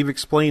 again, but we've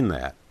explained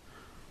that.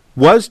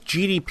 Was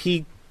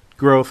GDP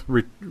growth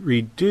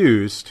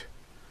reduced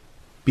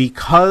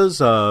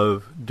because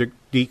of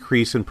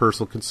decrease in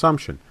personal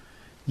consumption?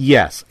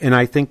 Yes, and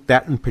I think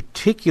that in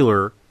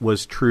particular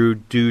was true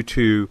due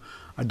to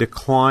a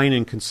decline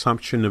in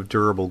consumption of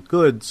durable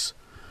goods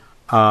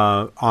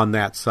on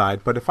that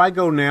side. But if I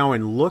go now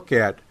and look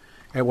at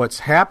what's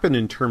happened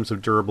in terms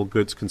of durable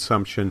goods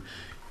consumption,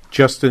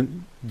 just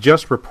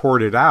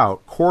reported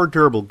out, core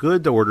durable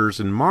good orders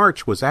in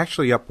March was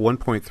actually up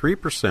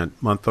 1.3%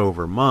 month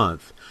over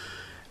month,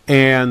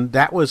 and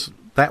that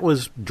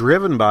was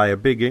driven by a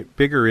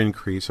bigger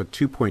increase, a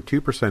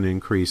 2.2%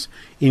 increase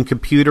in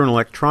computer and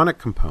electronic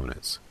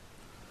components.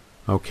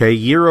 Okay,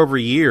 year over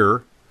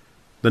year,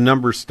 the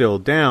number's still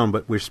down,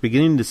 but we're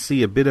beginning to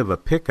see a bit of a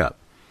pickup.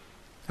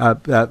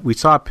 We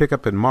saw a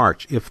pickup in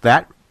March. If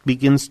that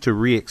begins to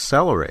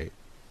reaccelerate,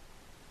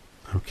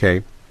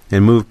 okay,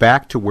 and move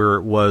back to where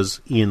it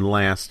was in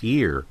last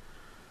year,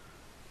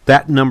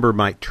 that number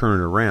might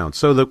turn around.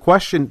 So the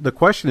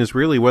question is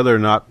really whether or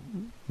not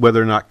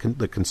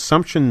the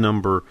consumption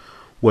number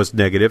was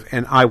negative.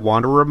 And I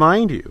want to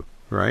remind you,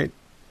 right?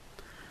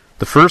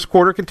 The first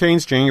quarter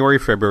contains January,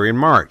 February, and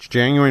March.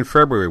 January and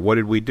February, what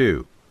did we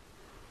do?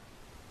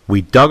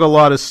 We dug a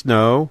lot of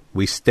snow.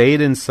 We stayed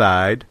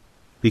inside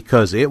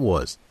because it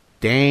was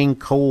dang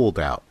cold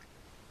out.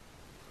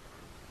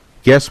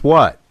 Guess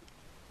what?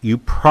 You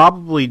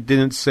probably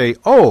didn't say,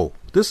 oh,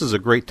 this is a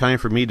great time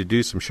for me to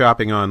do some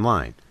shopping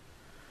online.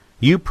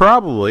 You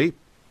probably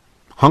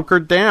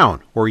hunkered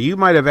down, or you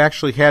might have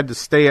actually had to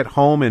stay at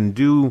home and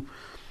do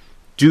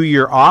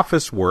your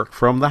office work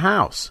from the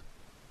house.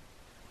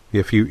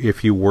 If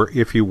you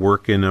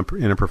work in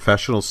a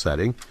professional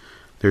setting,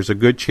 there's a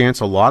good chance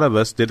a lot of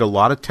us did a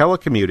lot of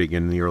telecommuting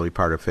in the early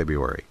part of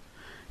February.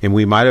 And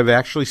we might have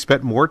actually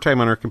spent more time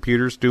on our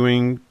computers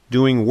doing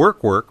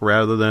work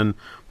rather than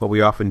what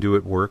we often do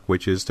at work,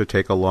 which is to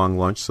take a long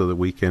lunch so that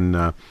we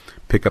can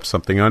pick up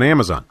something on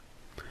Amazon.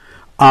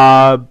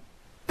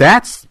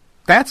 That's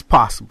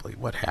possibly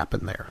what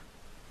happened there.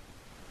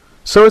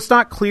 So it's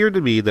not clear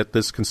to me that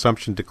this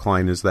consumption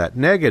decline is that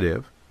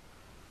negative,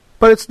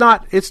 but it's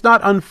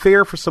not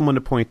unfair for someone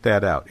to point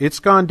that out. It's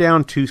gone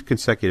down 2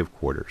 consecutive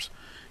quarters.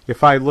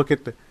 If I look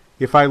at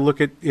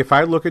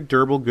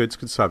durable goods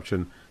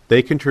consumption,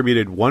 they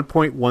contributed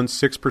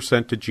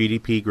 1.16% to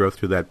GDP growth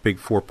through that big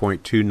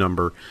 4.2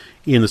 number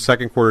in the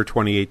second quarter of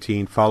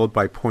 2018, followed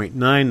by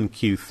 0.9 in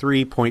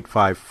Q3,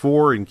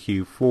 0.54 in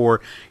Q4,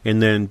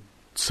 and then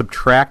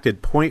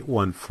subtracted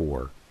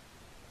 0.14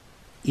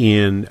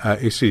 in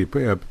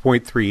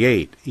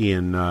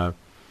 0.38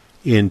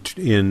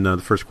 in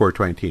the first quarter of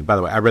 2018. By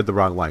the way, I read the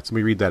wrong lines. Let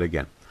me read that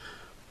again.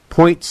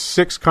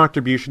 0.6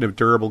 contribution of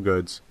durable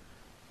goods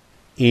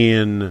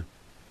in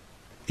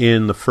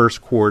the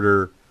first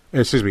quarter.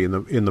 Excuse me,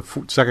 in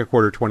the second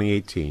quarter of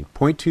 2018,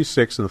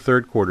 0.26 in the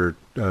third quarter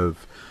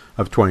of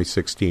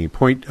 2016,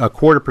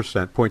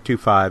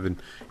 0.25%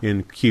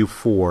 in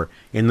Q4,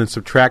 and then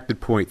subtracted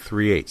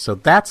 0.38. So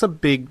that's a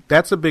big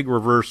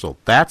reversal.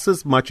 That's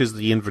as much as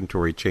the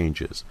inventory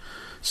changes.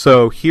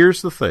 So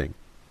here's the thing: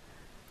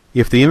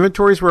 if the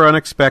inventories were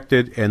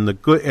unexpected and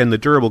the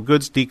durable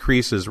goods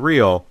decrease is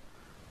real,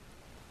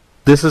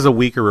 this is a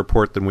weaker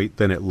report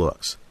than it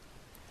looks.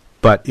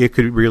 But it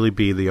could really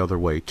be the other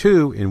way,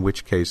 too, in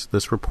which case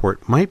this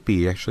report might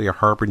be actually a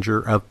harbinger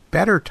of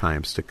better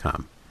times to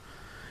come.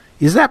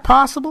 Is that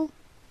possible?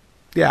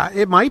 Yeah,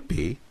 it might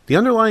be. The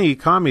underlying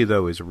economy,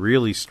 though, is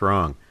really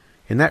strong,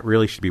 and that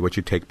really should be what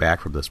you take back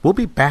from this. We'll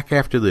be back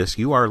after this.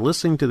 You are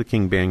listening to The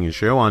King Banyan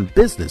Show on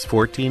Business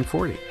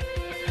 1440.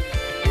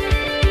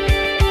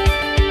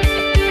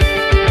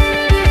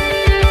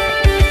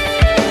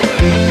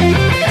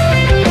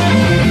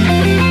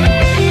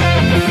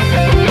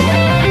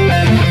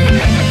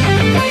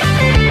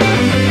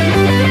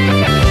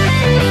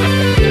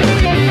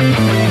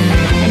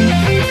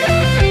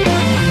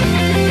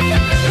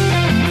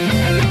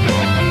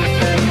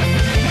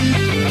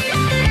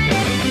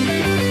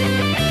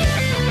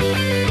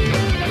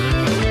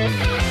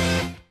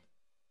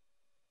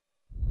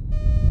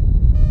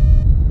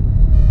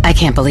 I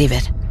can't believe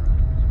it.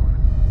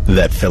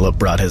 That Philip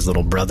brought his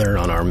little brother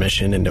on our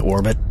mission into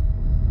orbit?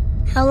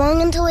 How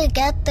long until we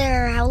get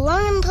there? How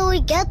long until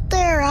we get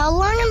there? How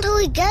long until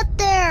we get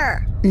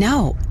there?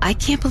 No, I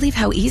can't believe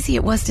how easy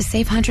it was to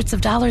save hundreds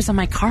of dollars on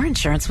my car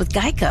insurance with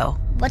Geico.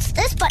 What's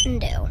this button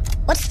do?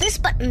 What's this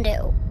button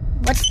do?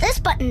 What's this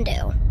button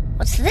do?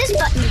 What's this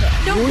button do?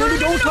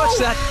 Don't touch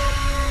that!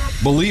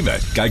 Believe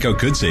it, Geico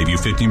could save you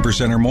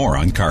 15% or more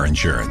on car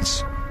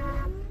insurance.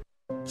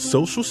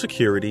 Social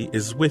Security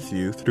is with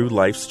you through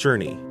life's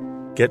journey.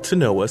 Get to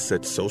know us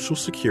at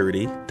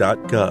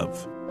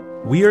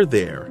socialsecurity.gov. We are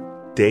there,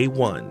 day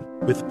one,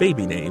 with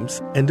baby names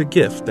and a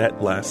gift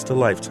that lasts a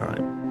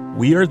lifetime.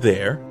 We are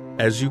there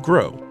as you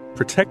grow,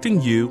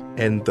 protecting you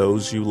and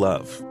those you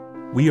love.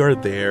 We are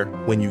there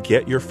when you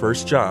get your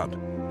first job,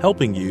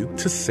 helping you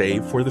to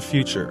save for the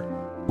future.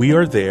 We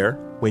are there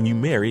when you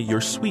marry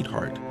your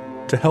sweetheart,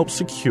 to help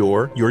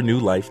secure your new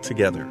life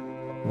together.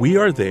 We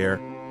are there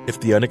if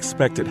the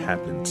unexpected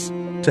happens,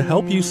 to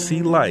help you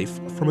see life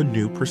from a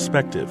new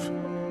perspective.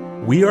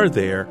 We are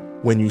there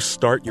when you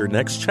start your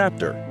next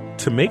chapter,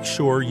 to make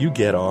sure you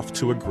get off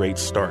to a great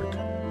start.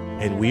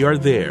 And we are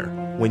there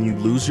when you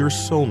lose your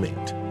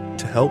soulmate,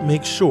 to help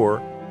make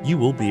sure you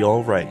will be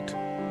all right.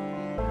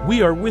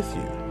 We are with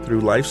you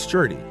through life's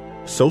journey,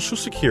 Social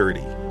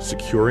Security,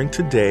 securing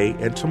today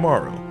and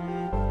tomorrow.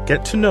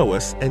 Get to know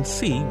us and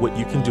see what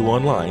you can do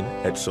online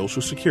at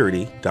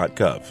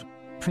socialsecurity.gov.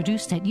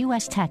 Produced at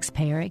U.S.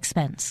 taxpayer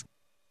expense.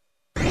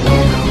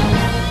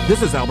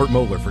 This is Albert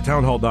Mohler for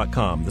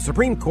Townhall.com. The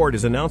Supreme Court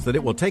has announced that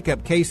it will take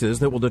up cases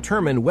that will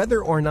determine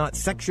whether or not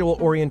sexual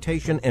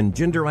orientation and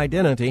gender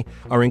identity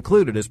are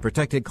included as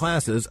protected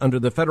classes under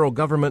the federal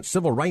government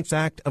Civil Rights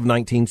Act of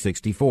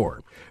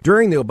 1964.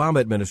 During the Obama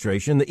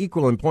administration, the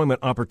Equal Employment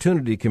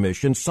Opportunity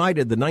Commission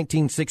cited the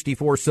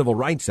 1964 Civil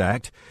Rights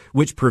Act,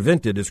 which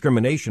prevented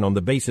discrimination on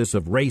the basis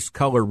of race,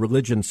 color,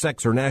 religion,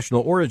 sex, or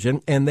national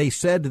origin, and they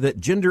said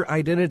that gender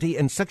identity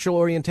and sexual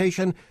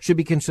orientation should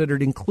be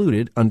considered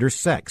included under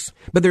sex.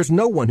 But there's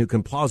no one who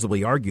can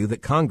plausibly argue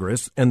that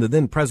Congress and the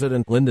then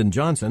President Lyndon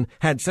Johnson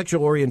had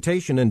sexual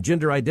orientation and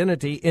gender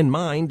identity in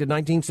mind in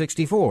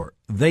 1964.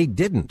 They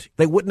didn't.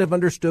 They wouldn't have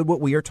understood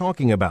what we are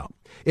talking about.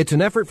 It's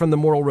an effort from the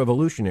moral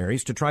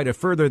revolutionaries to try to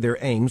further their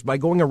aims by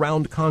going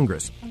around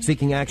Congress,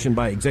 seeking action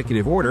by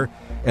executive order,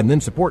 and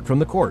then support from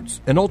the courts.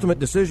 An ultimate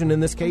decision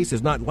in this case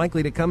is not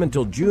likely to come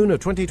until June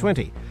of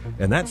 2020,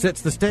 and that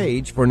sets the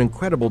stage for an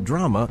incredible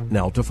drama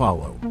now to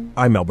follow.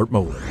 I'm Albert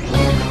Mohler.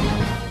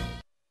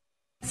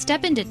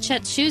 Step into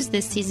Chet's Shoes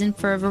this season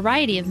for a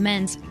variety of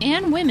men's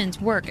and women's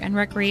work and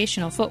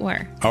recreational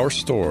footwear. Our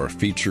store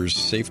features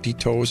safety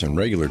toes and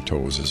regular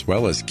toes, as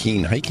well as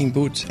Keen hiking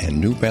boots and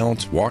New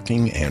Balance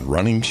walking and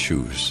running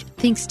shoes.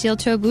 Think steel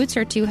toe boots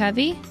are too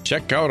heavy?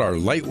 Check out our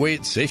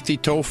lightweight safety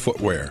toe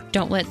footwear.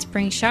 Don't let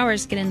spring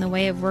showers get in the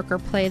way of work or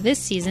play this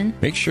season.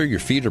 Make sure your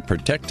feet are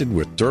protected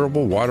with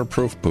durable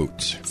waterproof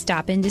boots.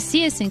 Stop in to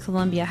see us in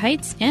Columbia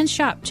Heights and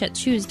shop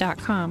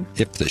ChetShoes.com.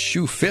 If the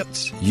shoe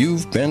fits,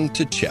 you've been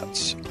to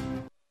Chet's.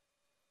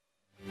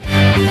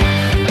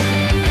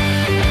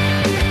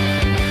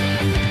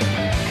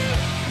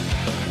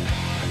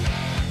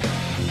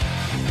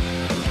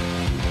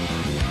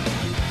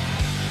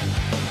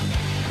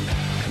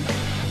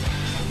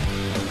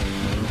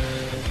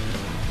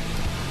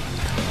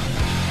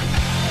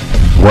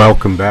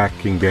 Welcome back,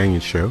 King Banyan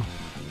Show.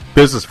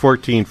 Business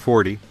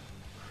 1440.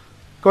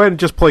 Go ahead and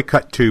just play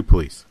cut 2,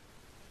 please.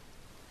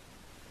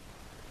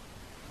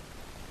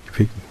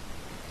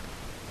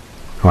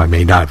 I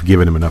may not have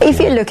given him enough. If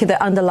you look at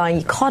the underlying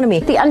economy,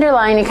 the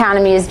underlying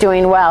economy is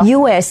doing well.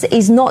 U.S.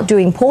 is not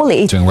doing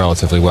poorly. Doing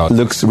relatively well.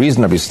 Looks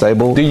reasonably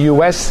stable. The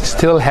U.S.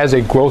 still has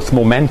a growth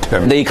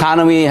momentum. The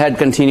economy had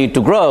continued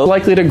to grow.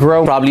 Likely to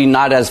grow. Probably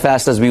not as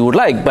fast as we would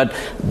like, but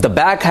the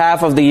back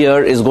half of the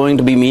year is going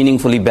to be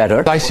meaningfully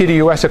better. I see the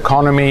U.S.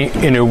 economy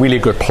in a really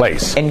good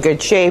place. In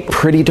good shape.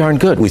 Pretty darn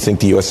good. We think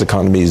the U.S.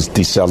 economy is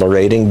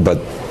decelerating, but,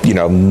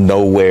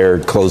 nowhere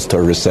close to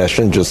a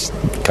recession, just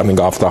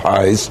coming off the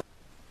highs.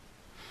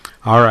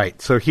 All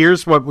right, so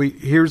here's the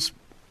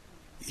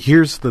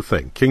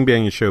thing. King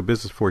Banyan Show,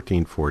 Business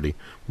 1440.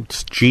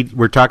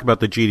 We're talking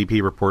about the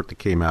GDP report that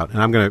came out,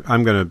 and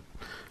I'm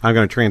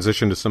gonna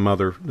transition to some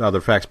other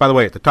facts. By the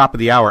way, at the top of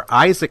the hour,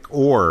 Isaac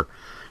Orr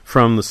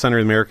from the Center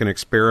of the American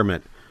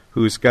Experiment,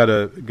 who's got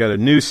a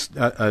new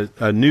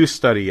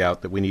study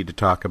out that we need to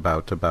talk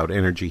about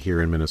energy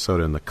here in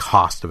Minnesota and the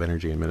cost of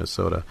energy in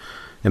Minnesota,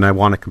 and I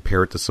want to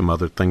compare it to some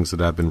other things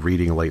that I've been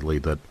reading lately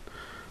that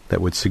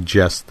would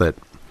suggest that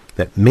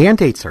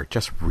mandates are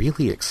just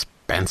really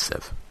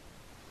expensive.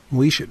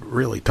 We should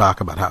really talk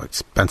about how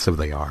expensive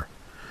they are.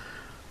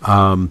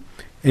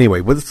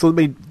 Anyway,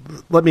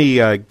 let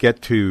me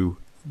get to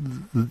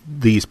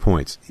these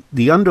points.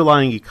 The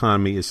underlying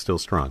economy is still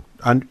strong.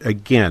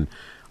 Again,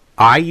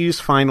 I use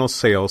final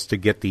sales to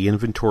get the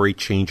inventory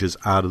changes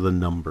out of the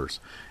numbers.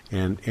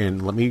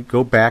 And let me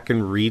go back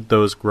and read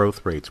those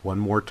growth rates one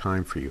more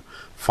time for you.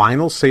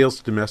 Final sales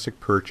to domestic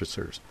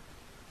purchasers.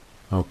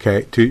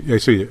 Okay,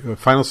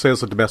 final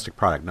sales of domestic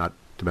product, not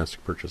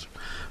domestic purchase.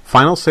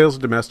 Final sales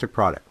of domestic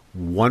product,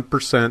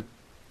 1%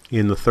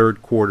 in the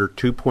third quarter,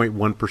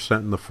 2.1%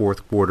 in the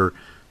fourth quarter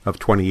of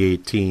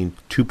 2018,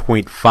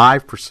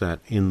 2.5%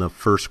 in the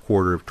first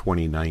quarter of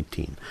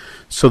 2019.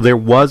 So there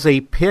was a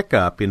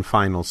pickup in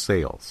final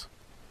sales.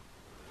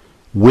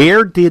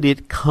 Where did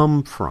it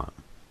come from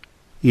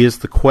is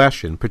the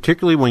question,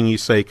 particularly when you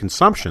say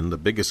consumption, the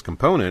biggest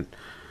component,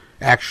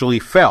 actually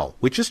fell,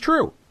 which is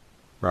true,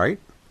 right?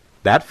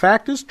 That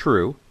fact is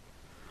true.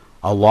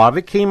 A lot of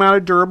it came out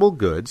of durable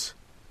goods.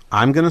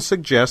 I'm going to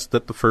suggest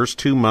that the first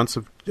 2 months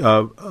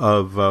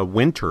of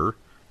winter,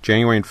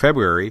 January and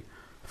February,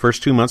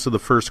 first 2 months of the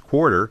first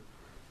quarter,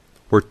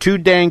 were too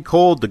dang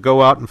cold to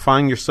go out and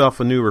find yourself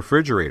a new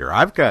refrigerator.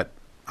 I've got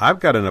I've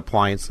got an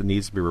appliance that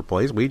needs to be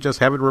replaced. We just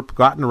haven't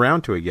gotten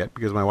around to it yet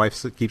because my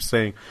wife keeps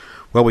saying,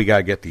 well, we got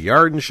to get the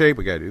yard in shape.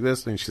 We got to do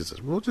this. And she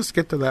says, we'll just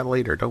get to that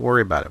later. Don't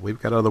worry about it.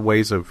 We've got other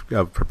ways of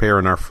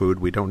preparing our food.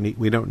 We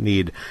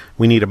need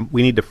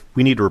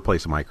to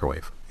replace a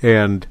microwave.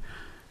 And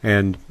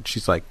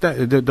she's like,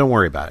 don't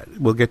worry about it.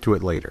 We'll get to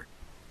it later.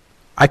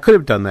 I could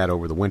have done that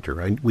over the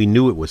winter. We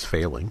knew it was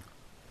failing.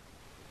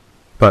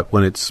 But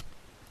when it's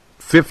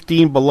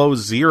 15 below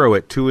zero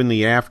at 2 in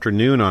the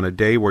afternoon on a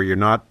day where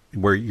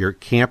your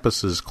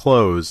campus is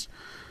closed,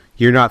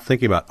 you're not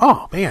thinking about,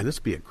 oh man, this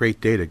would be a great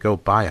day to go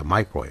buy a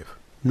microwave.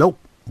 Nope,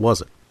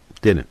 wasn't.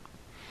 Didn't.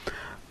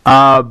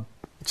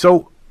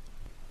 So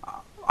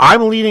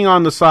I'm leaning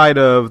on the side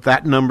of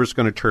that number's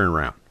going to turn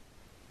around.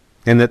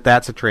 And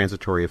that's a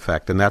transitory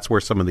effect, and that's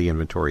where some of the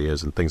inventory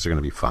is, and things are going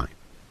to be fine.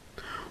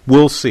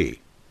 We'll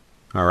see.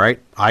 All right?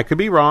 I could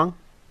be wrong.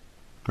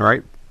 All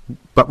right?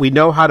 But we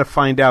know how to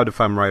find out if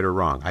I'm right or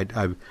wrong.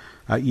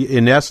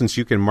 In essence,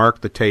 you can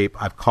mark the tape.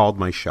 I've called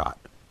my shot.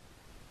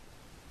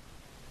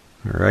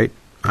 All right?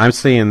 I'm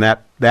saying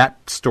that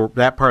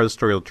part of the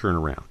story will turn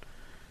around.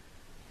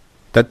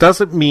 That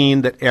doesn't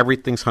mean that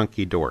everything's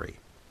hunky-dory.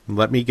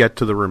 Let me get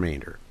to the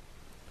remainder.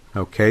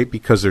 Okay?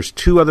 Because there's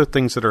two other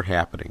things that are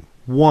happening.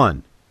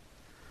 One,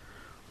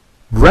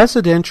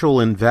 residential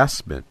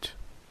investment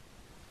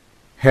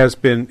has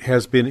been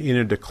in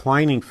a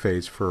declining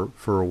phase for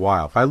a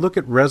while. If I look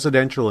at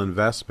residential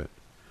investment,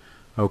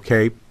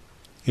 okay,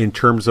 in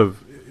terms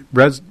of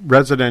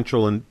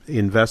residential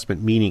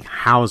investment, meaning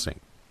housing,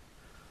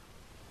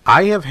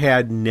 I have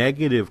had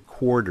negative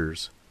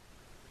quarters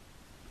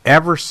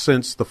ever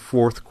since the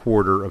fourth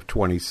quarter of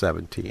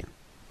 2017.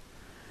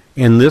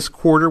 And this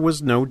quarter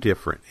was no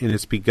different, and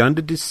it's begun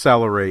to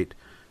decelerate.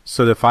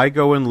 So if I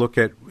go look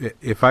at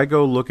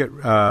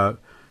the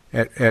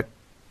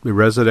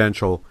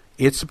residential,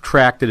 it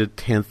subtracted a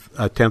tenth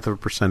of a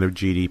percent of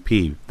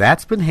GDP.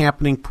 That's been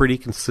happening pretty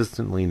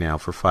consistently now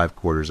for 5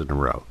 quarters in a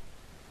row.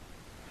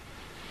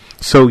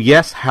 So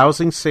yes,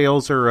 housing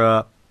sales are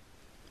up.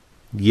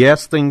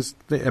 Yes,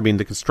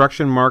 the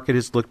construction market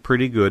has looked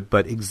pretty good,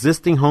 but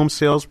existing home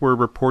sales were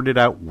reported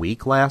out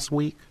weak last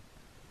week.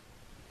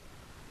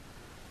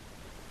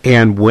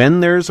 And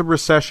when there's a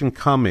recession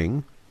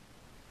coming,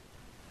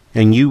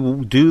 and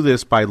you do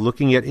this by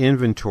looking at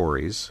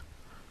inventories,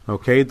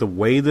 okay, the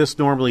way this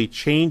normally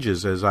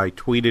changes, as I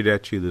tweeted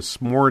at you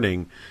this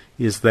morning,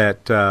 is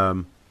that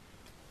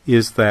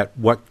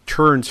what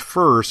turns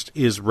first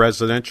is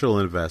residential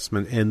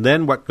investment, and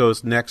then what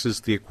goes next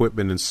is the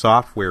equipment and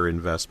software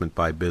investment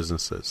by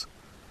businesses.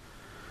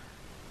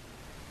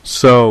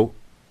 So,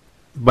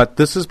 but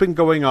this has been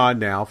going on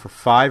now for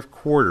 5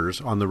 quarters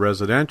on the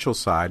residential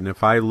side, and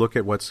if I look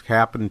at what's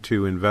happened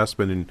to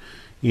investment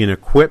in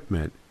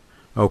equipment,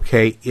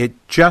 okay, it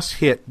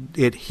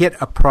hit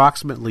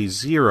approximately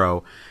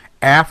zero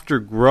after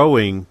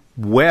growing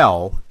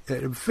well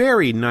at a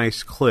very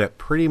nice clip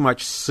pretty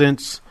much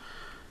since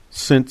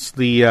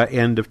the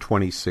end of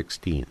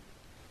 2016.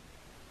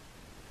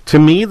 To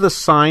me, the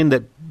sign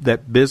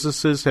that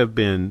businesses have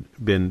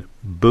been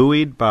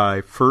buoyed by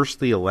first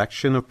the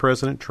election of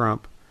President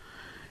Trump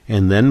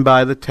and then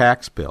by the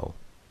tax bill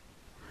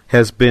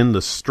has been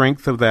the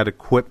strength of that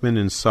equipment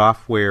and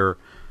software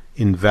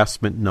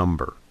investment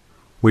number,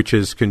 which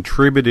has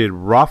contributed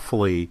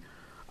roughly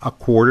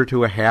 0.25% to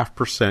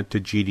 0.5% to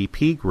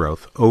GDP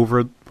growth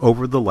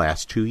over the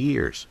last 2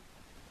 years.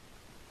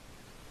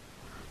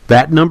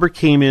 That number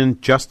came in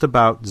just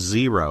about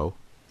zero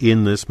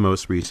in this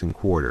most recent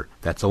quarter.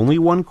 That's only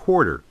 1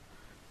 quarter.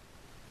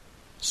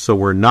 So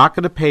we're not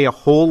going to pay a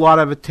whole lot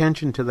of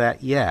attention to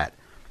that yet.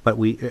 But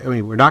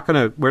we're not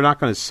going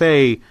to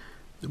say,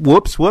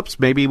 whoops,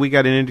 maybe we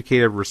got an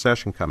indicator of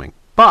recession coming.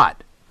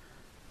 But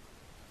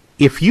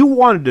if you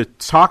wanted to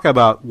talk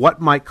about what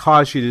might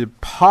cause you to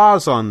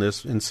pause on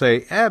this and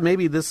say,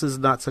 maybe this is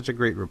not such a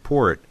great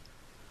report,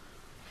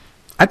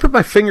 I'd put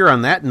my finger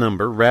on that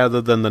number rather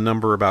than the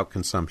number about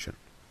consumption.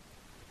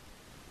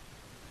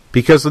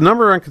 Because the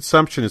number on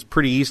consumption is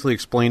pretty easily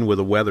explained with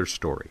a weather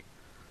story.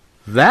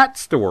 That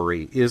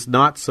story is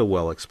not so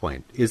well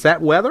explained. Is that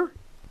weather?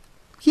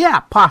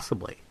 Yeah,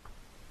 possibly.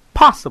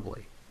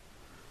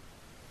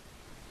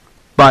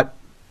 But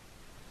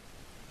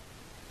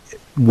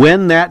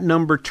when that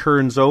number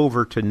turns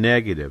over to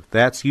negative,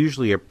 that's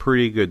usually a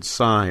pretty good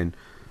sign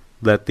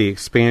that the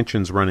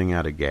expansion's running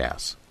out of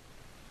gas.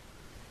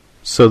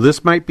 So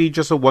this might be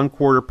just a 1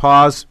 quarter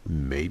pause.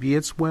 Maybe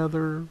it's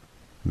weather.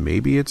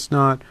 Maybe it's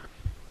not.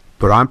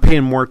 But I'm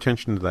paying more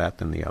attention to that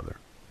than the other.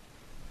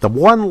 The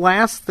one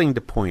last thing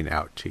to point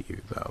out to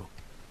you, though,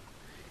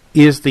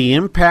 is the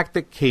impact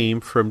that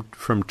came from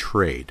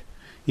trade.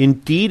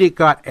 Indeed, it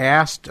got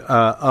asked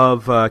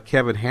of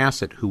Kevin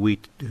Hassett, who we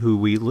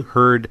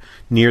heard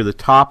near the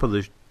top of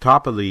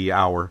the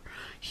hour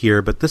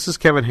here. But this is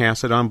Kevin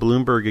Hassett on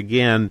Bloomberg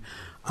again,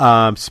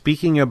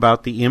 speaking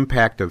about the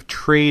impact of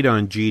trade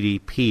on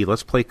GDP.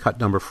 Let's play cut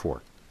number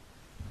 4.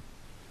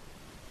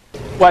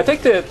 Well, I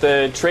think that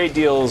the trade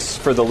deals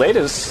for the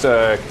latest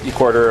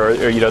quarter,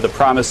 or the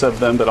promise of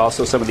them, but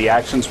also some of the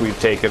actions we've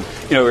taken,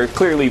 are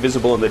clearly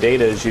visible in the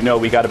data. As you know,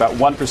 we got about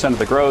 1% of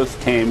the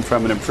growth came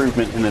from an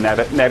improvement in the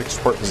net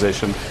export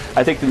position.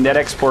 I think the net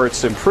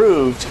exports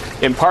improved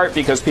in part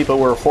because people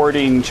were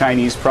hoarding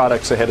Chinese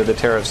products ahead of the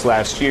tariffs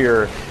last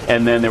year,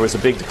 and then there was a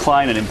big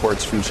decline in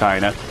imports from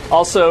China.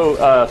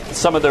 Also,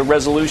 some of the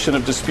resolution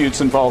of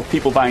disputes involved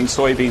people buying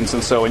soybeans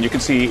and so on. You can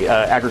see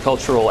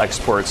agricultural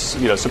exports,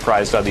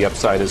 surprised on the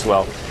upside as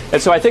well.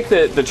 And so I think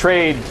that the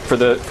trade for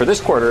this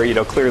quarter,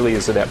 clearly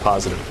is a net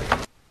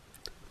positive.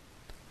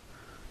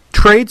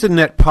 Trade's a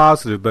net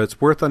positive, but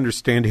it's worth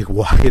understanding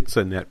why it's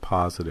a net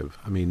positive.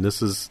 I mean,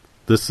 this is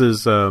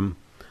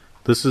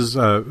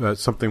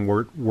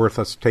something worth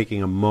us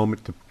taking a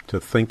moment to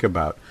think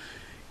about.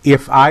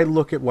 If I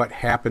look at what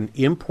happened,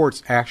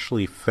 imports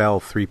actually fell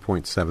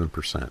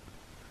 3.7%.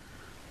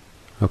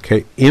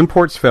 Okay,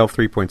 imports fell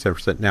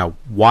 3.7%. Now,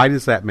 why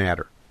does that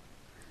matter?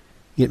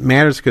 It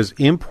matters because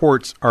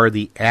imports are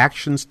the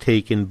actions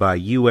taken by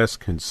U.S.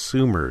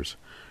 consumers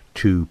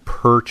to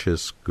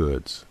purchase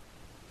goods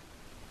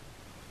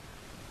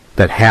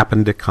that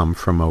happen to come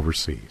from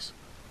overseas.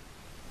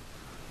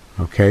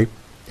 Okay?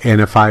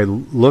 And if I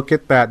look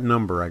at that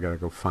number, I got to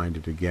go find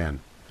it again.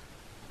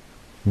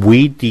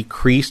 We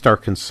decreased our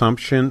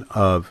consumption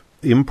of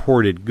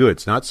imported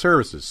goods, not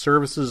services.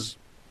 Services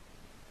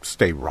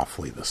stay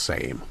roughly the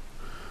same.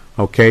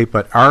 Okay?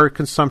 But our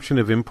consumption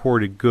of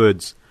imported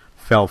goods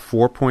fell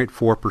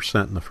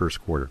 4.4% in the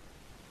first quarter.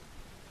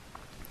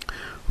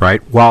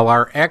 Right? While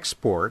our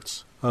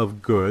exports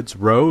of goods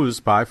rose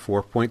by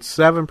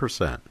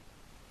 4.7%.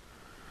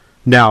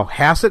 Now,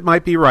 Hassett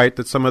might be right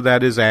that some of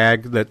that is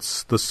ag,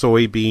 that's the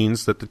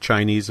soybeans that the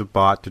Chinese have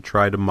bought to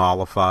try to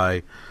mollify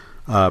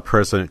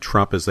President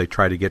Trump as they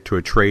try to get to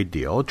a trade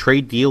deal. A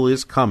trade deal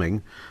is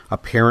coming.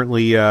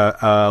 Apparently,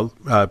 Trade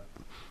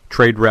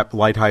Rep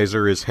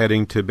Lighthizer is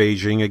heading to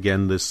Beijing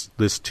again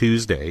this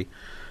Tuesday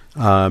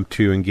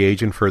to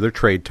engage in further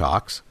trade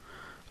talks.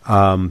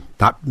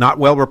 Not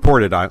well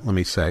reported, let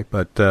me say,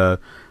 but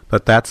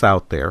that's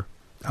out there.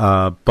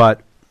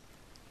 But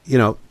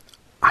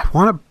I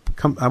want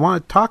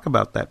to talk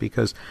about that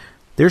because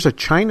there's a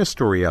China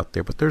story out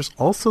there, but there's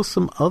also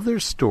some other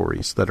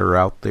stories that are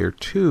out there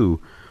too,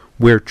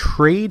 where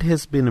trade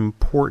has been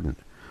important.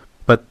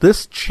 But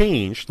this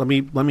change, let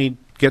me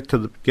get to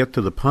the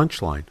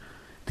punchline.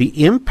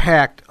 The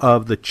impact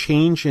of the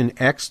change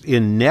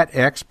in net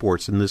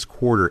exports in this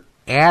quarter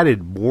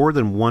added more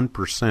than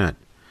 1%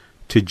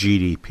 to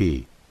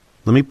GDP.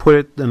 Let me put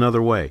it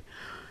another way.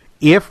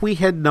 If we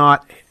had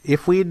not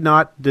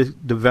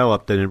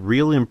developed a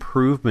real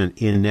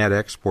improvement in net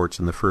exports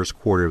in the first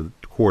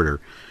quarter,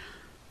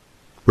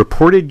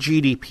 reported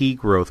GDP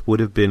growth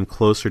would have been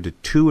closer to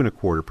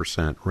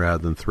 2.25%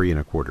 rather than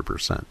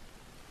 3.25%.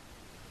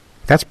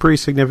 That's pretty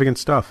significant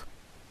stuff.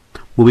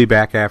 We'll be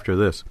back after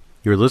this.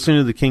 You're listening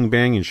to the King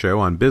Banyan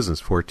Show on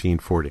Business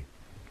 1440.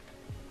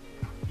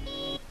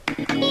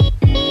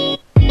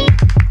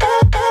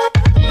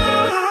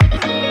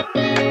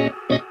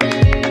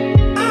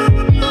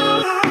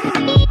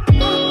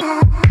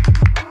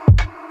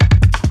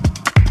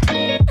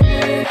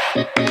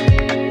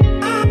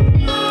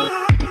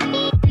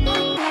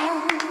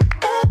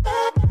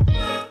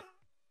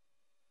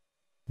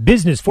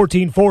 Business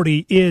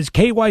 1440 is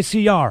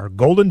KYCR,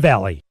 Golden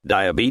Valley.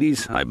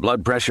 Diabetes, high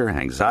blood pressure,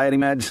 anxiety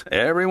meds,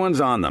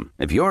 everyone's on them.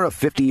 If you're a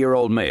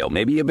 50-year-old male,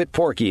 maybe a bit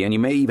porky, and you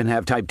may even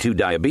have type 2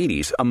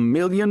 diabetes, $1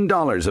 million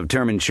of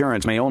term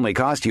insurance may only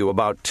cost you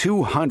about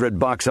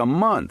 $200 a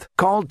month.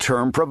 Call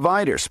Term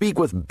Provider. Speak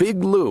with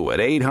Big Lou at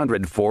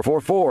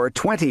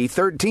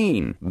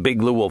 800-444-2013.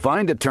 Big Lou will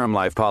find a term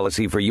life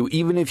policy for you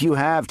even if you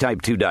have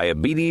type 2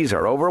 diabetes,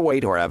 are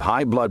overweight, or have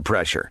high blood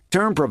pressure.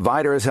 Term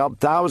Provider has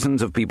helped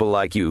thousands of people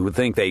like you who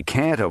think they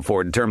can't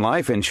afford term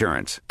life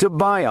insurance. To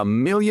buy $1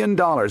 million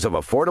of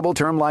affordable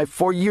term life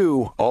for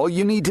you, all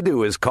you need to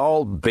do is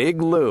call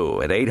Big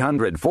Lou at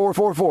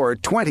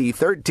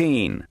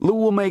 800-444-2013. Lou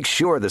will make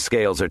sure the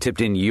scales are tipped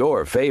in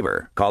your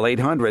favor. Call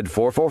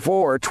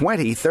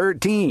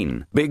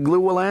 800-444-2013. Big Lou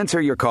will answer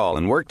your call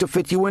and work to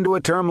fit you into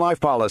a term life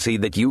policy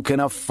that you can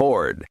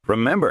afford.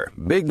 Remember,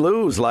 Big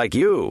Lou's like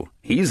you.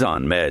 He's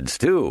on meds,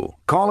 too.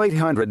 Call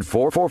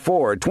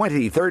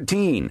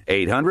 800-444-2013.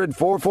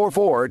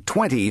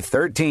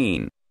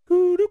 800-444-2013.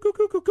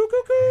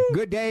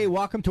 Good day.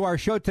 Welcome to our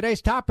show.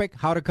 Today's topic,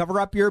 how to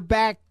cover up your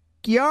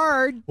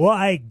backyard. Well,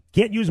 I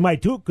can't use my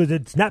toque because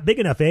it's not big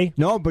enough, eh?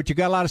 No, but you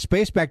got a lot of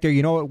space back there.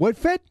 You know what would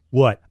fit?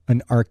 What?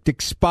 An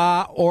Arctic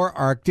spa or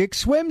Arctic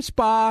swim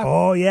spa.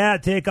 Oh, yeah,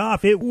 take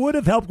off. It would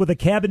have helped with a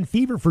cabin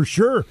fever for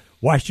sure.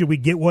 Why should we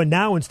get one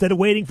now instead of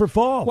waiting for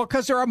fall? Well,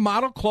 because there are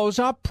model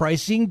closeout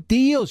pricing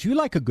deals. You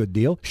like a good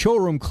deal.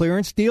 Showroom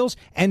clearance deals.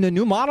 And the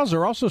new models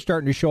are also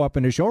starting to show up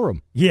in the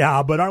showroom.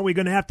 Yeah, but aren't we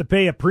going to have to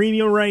pay a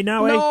premium right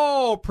now, eh?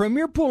 No,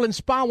 Premier Pool and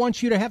Spa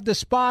wants you to have the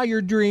spa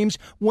your dreams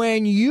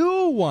when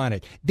you want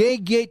it. They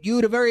get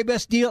you the very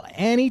best deal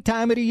any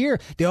time of the year.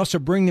 They also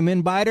bring them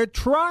in by the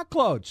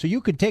truckload, so you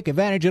can take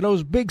advantage of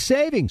those big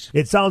savings.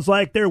 It sounds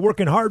like they're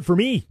working hard for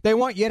me. They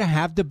want you to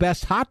have the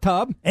best hot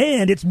tub.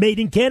 And it's made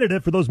in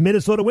Canada for those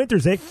Minnesota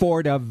winters, eh?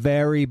 For the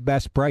very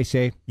best price,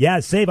 eh?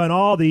 Yeah, save on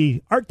all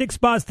the Arctic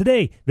spas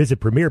today. Visit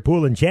Premier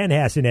Pool in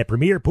Chanhassen at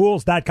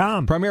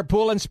premierpools.com. Premier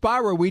Pool and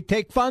Spa, where we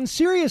take fun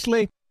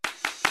seriously.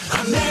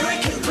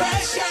 American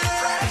pressure.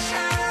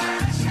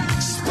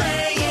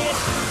 Spray it,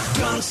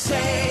 don't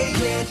say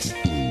it.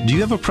 Do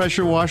you have a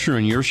pressure washer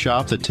in your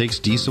shop that takes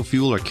diesel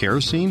fuel or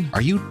kerosene?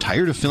 Are you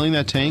tired of filling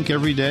that tank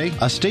every day?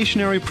 A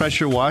stationary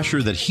pressure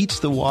washer that heats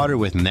the water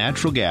with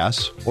natural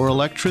gas or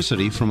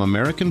electricity from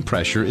American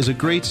Pressure is a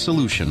great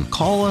solution.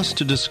 Call us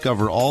to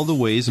discover all the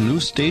ways a new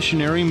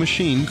stationary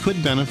machine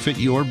could benefit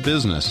your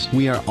business.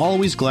 We are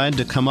always glad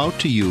to come out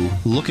to you,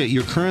 look at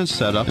your current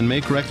setup, and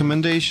make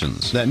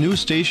recommendations. That new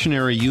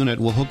stationary unit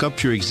will hook up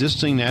to your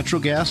existing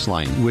natural gas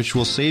line, which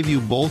will save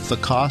you both the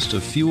cost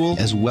of fuel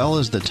as well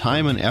as the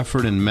time and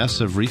effort and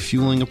mess of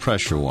refueling a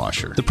pressure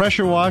washer. The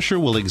pressure washer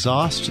will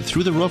exhaust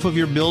through the roof of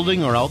your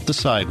building or out the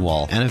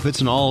sidewall, and if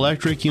it's an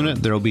all-electric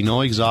unit, there will be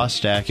no exhaust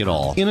stack at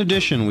all. In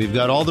addition, we've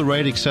got all the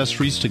right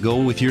accessories to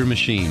go with your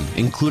machine,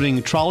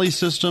 including trolley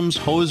systems,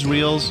 hose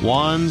reels,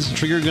 wands,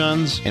 trigger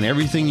guns, and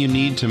everything you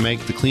need to make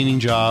the cleaning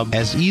job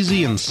as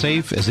easy and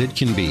safe as it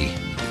can be.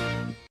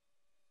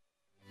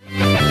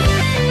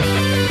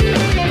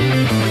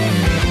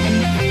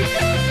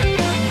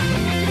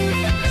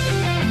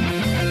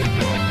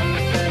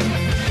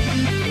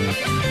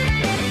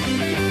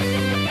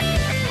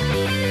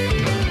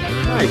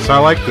 Nice, I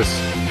like this.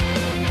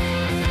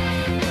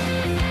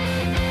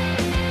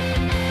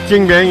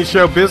 King Bang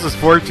Show, Business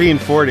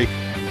 1440.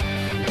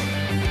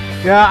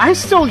 Yeah, I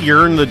still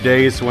yearn the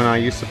days when I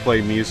used to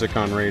play music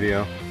on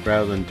radio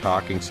rather than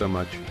talking so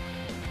much.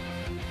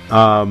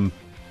 I'm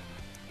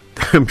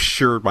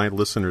sure my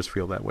listeners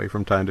feel that way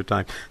from time to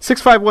time.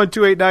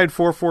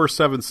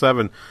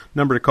 651-289-4477.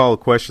 Number to call,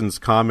 questions,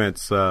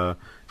 comments,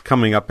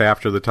 coming up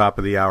after the top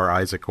of the hour.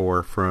 Isaac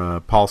Orr, from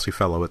a policy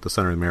fellow at the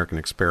Center of the American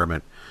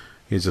Experiment.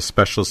 He's a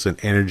specialist in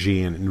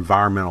energy and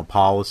environmental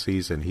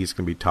policies, and he's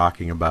going to be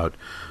talking about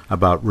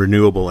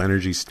renewable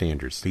energy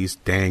standards, these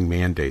dang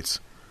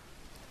mandates.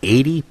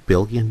 $80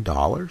 billion?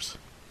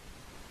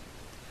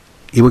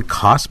 It would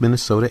cost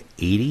Minnesota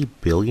 $80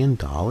 billion,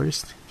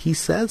 he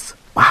says?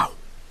 Wow.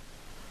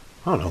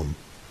 I don't know.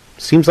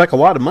 Seems like a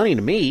lot of money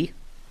to me.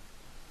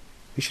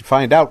 We should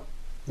find out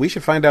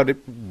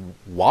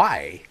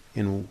why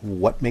and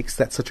what makes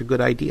that such a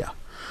good idea.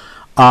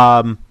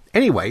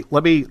 Anyway,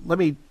 let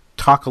me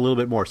talk a little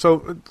bit more.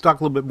 So,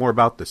 talk a little bit more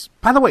about this.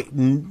 By the way,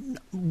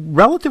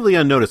 relatively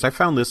unnoticed, I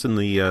found this in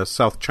the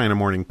South China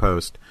Morning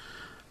Post,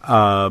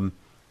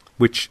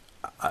 which,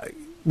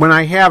 when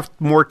I have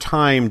more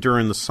time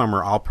during the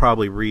summer, I'll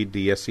probably read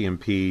the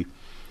SEMP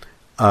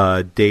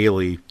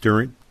daily,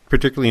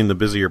 particularly in the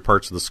busier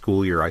parts of the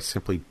school year. I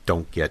simply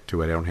don't get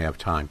to it. I don't have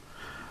time.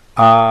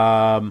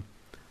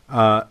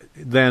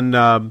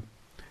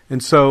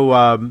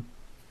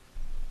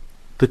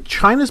 The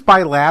China's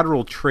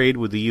bilateral trade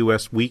with the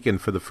U.S.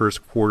 weakened for the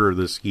first quarter of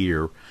this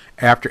year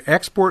after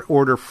export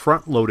order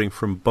front-loading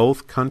from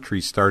both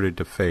countries started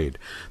to fade.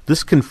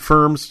 This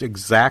confirms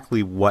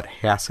exactly what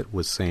Hassett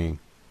was saying.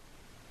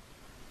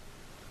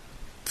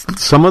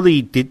 Some of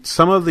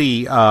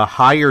the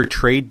higher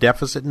trade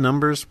deficit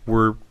numbers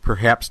were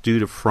perhaps due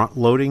to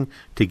front-loading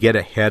to get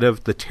ahead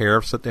of the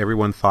tariffs that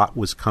everyone thought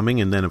was coming,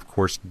 and then, of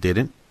course,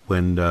 didn't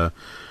when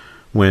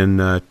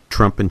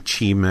Trump and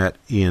Xi met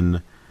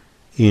in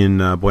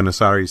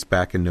Buenos Aires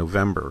back in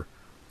November.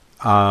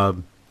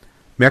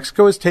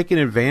 Mexico has taken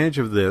advantage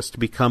of this to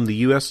become the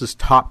U.S.'s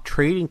top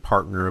trading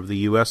partner of the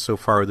U.S. so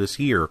far this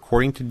year,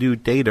 according to new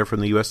data from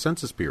the U.S.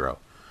 Census Bureau.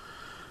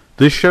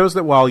 This shows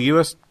that while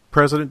U.S.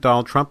 President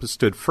Donald Trump has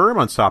stood firm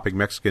on stopping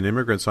Mexican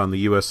immigrants on the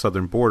U.S.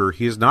 southern border,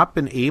 he has not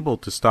been able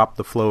to stop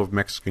the flow of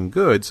Mexican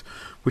goods,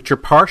 which are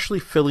partially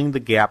filling the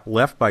gap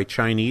left by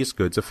Chinese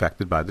goods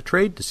affected by the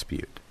trade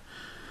dispute.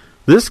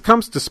 This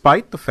comes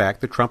despite the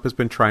fact that Trump has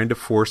been trying to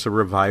force a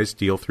revised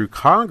deal through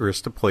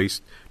Congress to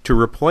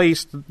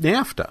replace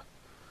NAFTA.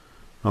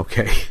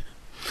 Okay.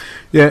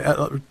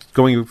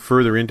 Going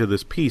further into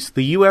this piece,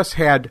 the U.S.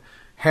 had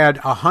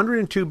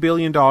 $102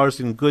 billion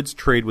in goods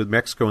trade with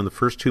Mexico in the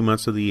first 2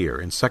 months of the year.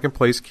 In second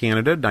place,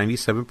 Canada,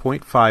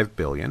 $97.5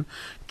 billion.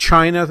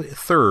 China,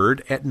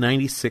 third, at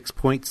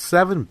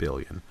 $96.7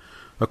 billion,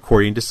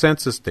 according to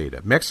census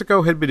data.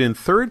 Mexico had been in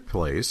third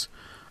place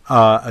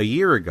a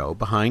year ago,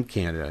 behind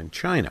Canada and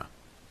China.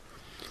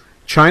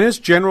 China's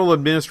General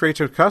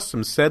Administration of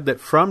Customs said that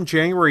from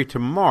January to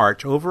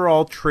March,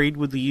 overall trade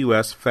with the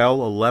U.S. fell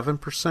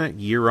 11%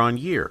 year on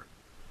year.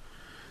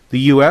 The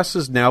U.S.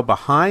 is now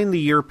behind the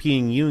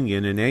European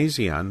Union and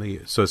ASEAN, the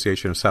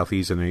Association of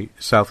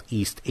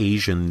Southeast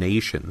Asian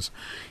Nations,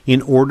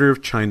 in order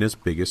of China's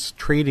biggest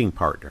trading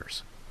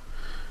partners.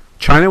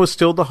 China was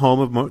still the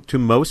home to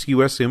most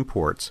U.S.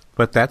 imports,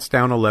 but that's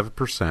down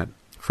 11%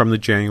 from the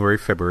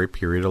January-February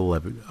period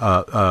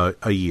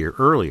a year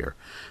earlier.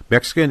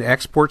 Mexican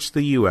exports to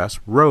the U.S.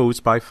 rose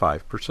by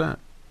 5%.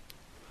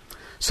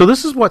 So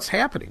this is what's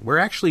happening. We're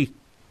actually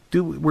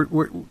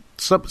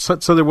so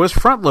there was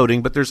front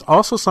loading, but there's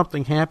also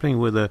something happening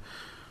with a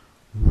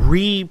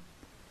refiguring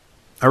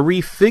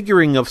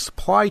of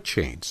supply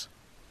chains.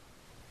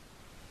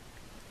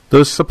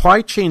 Those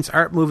supply chains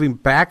aren't moving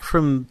back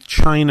from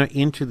China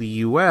into the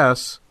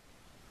U.S.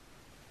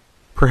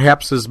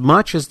 perhaps as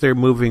much as they're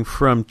moving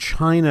from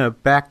China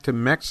back to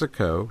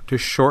Mexico to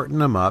shorten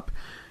them up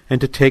and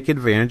to take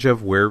advantage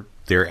of where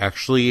there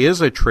actually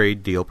is a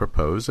trade deal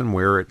proposed and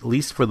where, at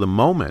least for the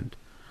moment,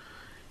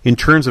 in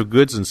terms of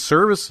goods and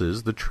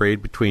services, the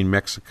trade between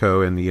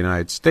Mexico and the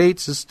United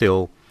States is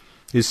still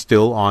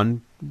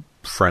on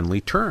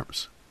friendly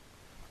terms.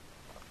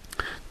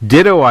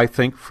 Ditto, I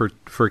think,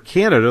 for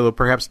Canada, though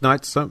perhaps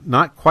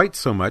not quite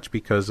so much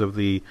because of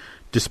the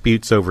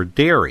disputes over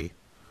dairy.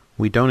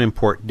 We don't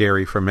import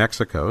dairy from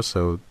Mexico,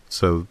 so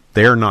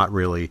they're not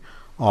really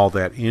all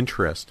that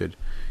interested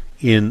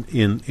in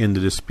the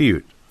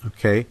dispute.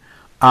 Okay.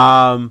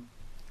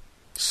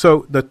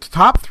 So the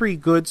top three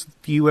goods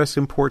the U.S.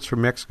 imports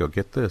from Mexico,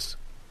 get this: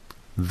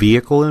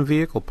 vehicle and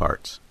vehicle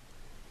parts,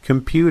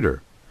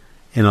 computer,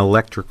 and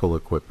electrical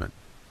equipment.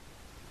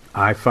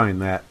 I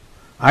find that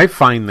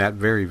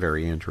very,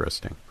 very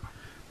interesting.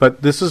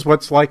 But this is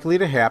what's likely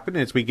to happen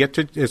as we go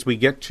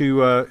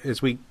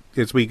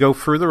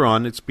further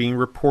on. It's being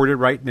reported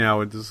right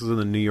now, and this is in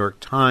the New York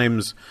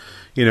Times.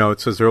 It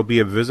says there will be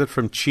a visit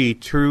from Xi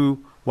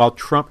to. While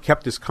Trump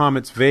kept his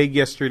comments vague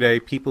yesterday,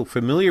 people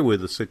familiar with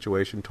the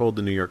situation told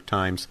the New York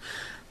Times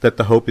that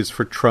the hope is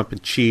for Trump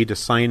and Xi to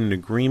sign an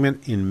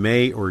agreement in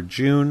May or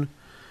June.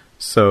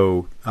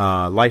 So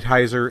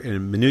Lighthizer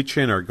and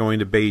Mnuchin are going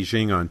to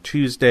Beijing on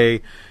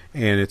Tuesday,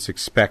 and it's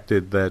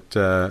expected that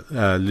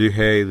Liu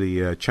He,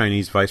 the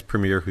Chinese vice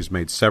premier who's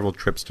made several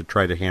trips to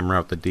try to hammer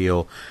out the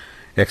deal,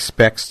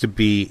 expects to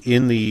be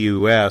in the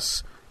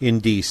U.S., in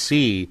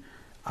D.C.,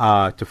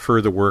 to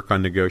further work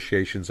on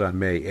negotiations on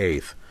May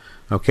 8th.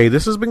 Okay,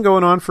 this has been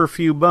going on for a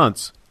few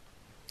months.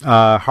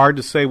 Hard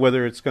to say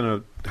whether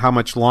how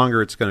much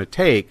longer it's going to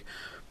take,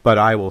 but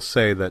I will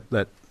say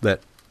that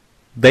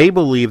they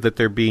believe that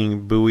they're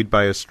being buoyed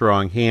by a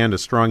strong hand. A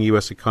strong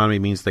U.S. economy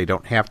means they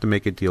don't have to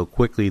make a deal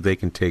quickly. They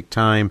can take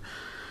time.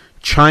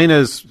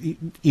 China's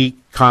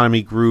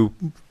economy grew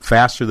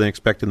faster than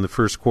expected in the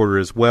first quarter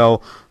as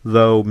well,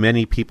 though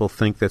many people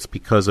think that's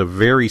because of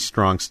very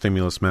strong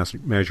stimulus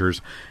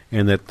measures,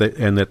 and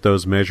that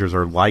those measures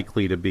are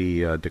likely to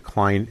be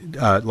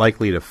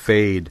likely to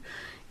fade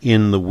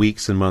in the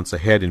weeks and months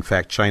ahead. In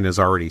fact, China's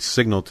already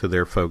signaled to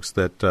their folks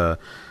that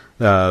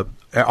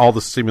all the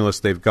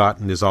stimulus they've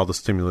gotten is all the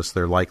stimulus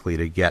they're likely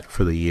to get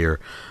for the year.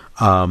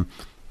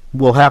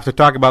 We'll have to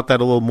talk about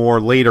that a little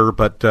more later,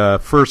 but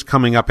first,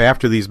 coming up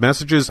after these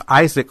messages,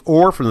 Isaac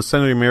Orr from the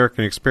Center of the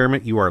American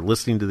Experiment. You are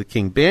listening to The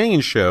King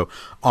Banaian Show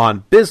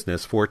on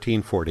Business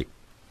 1440.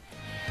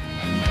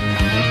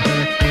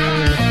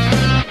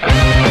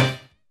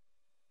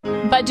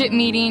 Budget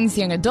meetings,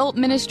 young adult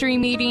ministry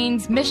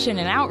meetings, mission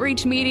and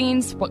outreach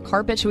meetings, what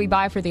carpet should we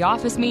buy for the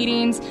office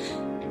meetings?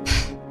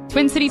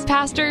 Twin Cities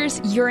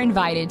pastors, you're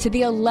invited to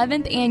the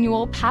 11th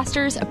annual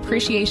Pastors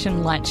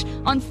Appreciation Lunch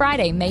on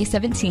Friday, May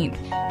 17th.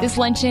 This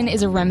luncheon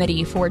is a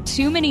remedy for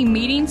too many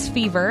meetings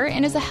fever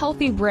and is a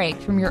healthy break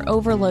from your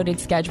overloaded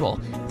schedule.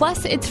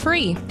 Plus, it's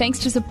free thanks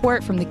to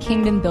support from the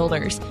Kingdom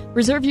Builders.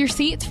 Reserve your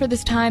seats for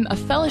this time of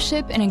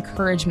fellowship and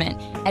encouragement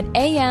at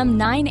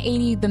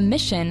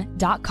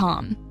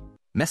am980themission.com.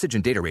 Message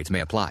and data rates may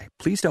apply.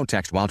 Please don't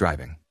text while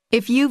driving.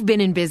 If you've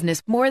been in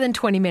business more than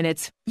 20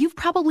 minutes, you've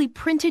probably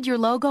printed your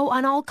logo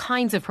on all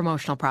kinds of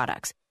promotional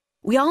products.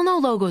 We all know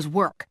logos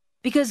work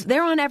because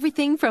they're on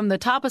everything from the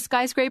top of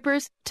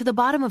skyscrapers to the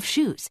bottom of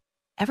shoes.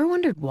 Ever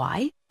wondered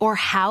why or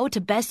how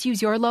to best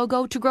use your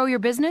logo to grow your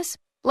business?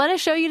 Let us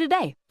show you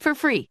today for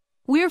free.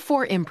 We're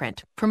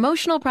 4imprint,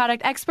 promotional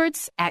product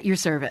experts at your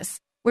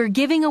service. We're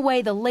giving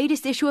away the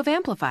latest issue of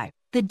Amplify,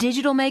 the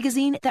digital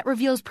magazine that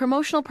reveals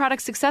promotional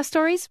product success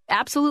stories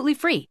absolutely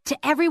free to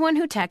everyone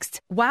who texts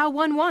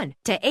WOW11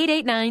 to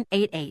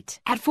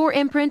 88988. At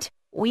 4imprint,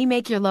 we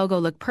make your logo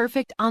look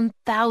perfect on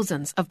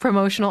thousands of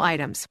promotional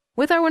items.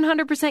 With our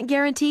 100%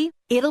 guarantee,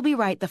 it'll be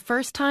right the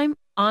first time,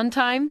 on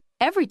time,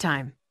 every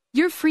time.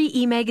 Your free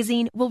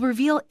e-magazine will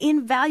reveal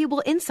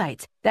invaluable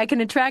insights that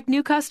can attract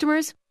new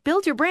customers,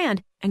 build your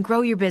brand, and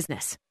grow your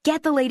business.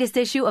 Get the latest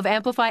issue of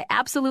Amplify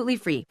absolutely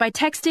free by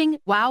texting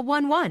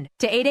WOW11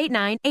 to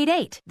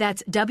 88988.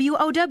 That's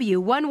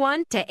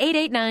WOW11 to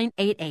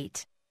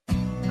 88988.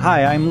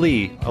 Hi, I'm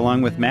Lee,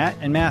 along with Matt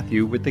and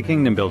Matthew with the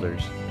Kingdom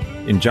Builders.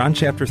 In John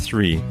chapter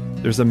 3,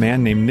 there's a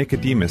man named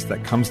Nicodemus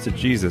that comes to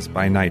Jesus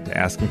by night to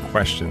ask him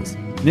questions.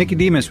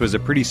 Nicodemus was a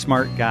pretty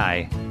smart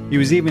guy. He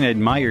was even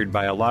admired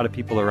by a lot of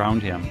people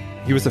around him.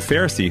 He was a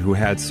Pharisee who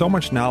had so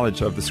much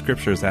knowledge of the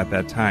Scriptures at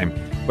that time,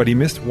 but he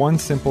missed one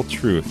simple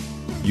truth.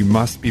 You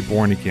must be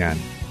born again.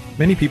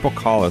 Many people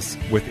call us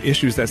with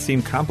issues that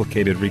seem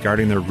complicated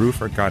regarding their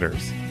roof or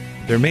gutters.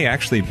 There may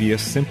actually be a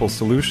simple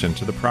solution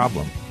to the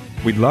problem.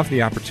 We'd love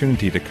the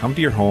opportunity to come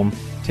to your home,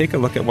 take a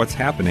look at what's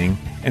happening,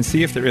 and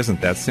see if there isn't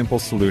that simple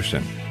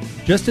solution.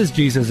 Just as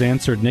Jesus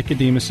answered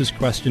Nicodemus'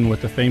 question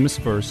with the famous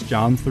verse,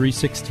 John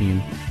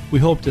 3:16, we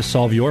hope to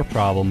solve your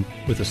problem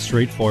with a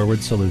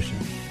straightforward solution.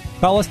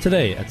 Call us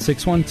today at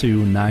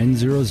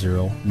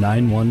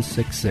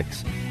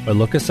 612-900-9166 or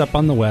look us up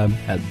on the web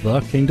at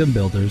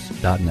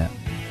thekingdombuilders.net.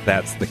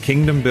 That's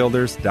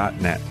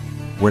thekingdombuilders.net.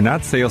 We're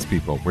not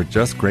salespeople, we're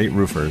just great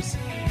roofers.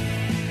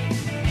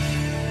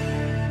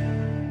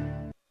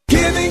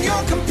 Giving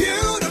your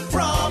computer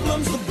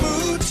problems the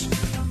boot.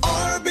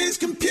 Arby's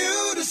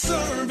Computer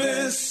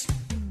Service.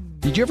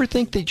 Did you ever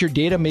think that your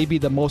data may be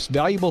the most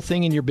valuable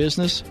thing in your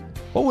business?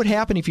 What would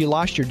happen if you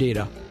lost your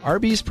data?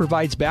 Arby's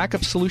provides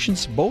backup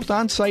solutions both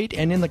on-site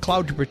and in the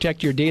cloud to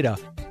protect your data.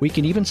 We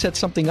can even set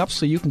something up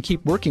so you can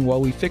keep working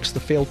while we fix the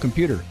failed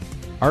computer.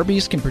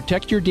 Arby's can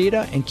protect your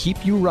data and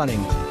keep you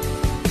running.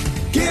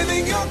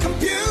 Giving your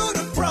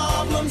computer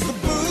problems the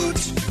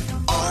boot.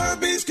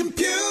 Arby's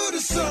Computer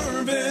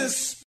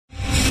Service.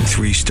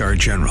 3-star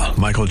General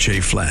Michael J.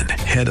 Flynn,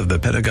 head of the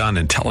Pentagon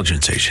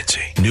Intelligence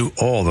Agency, knew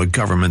all the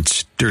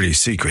government's dirty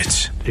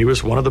secrets. He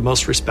was one of the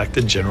most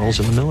respected generals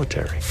in the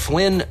military.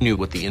 Flynn knew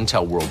what the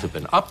intel world had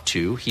been up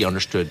to. He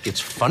understood its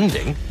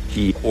funding.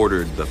 He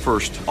ordered the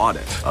first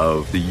audit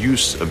of the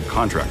use of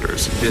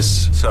contractors.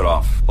 This set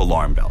off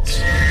alarm bells.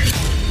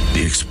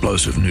 The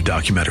explosive new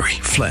documentary,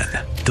 Flynn,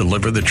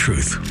 Deliver the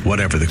Truth,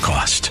 Whatever the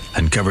Cost,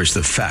 uncovers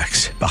the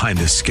facts behind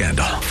this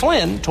scandal.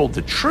 Flynn told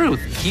the truth.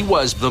 He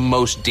was the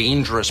most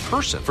dangerous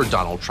person for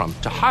Donald Trump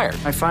to hire.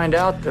 I find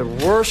out the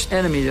worst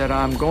enemy that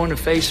I'm going to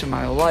face in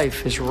my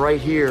life is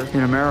right here in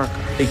America.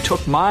 They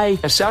took my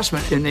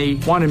assessment and they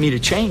wanted me to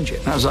change it.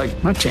 And I was like,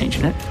 I'm not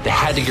changing it. They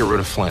had to get rid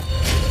of Flynn.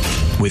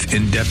 With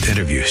in-depth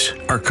interviews,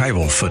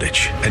 archival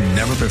footage, and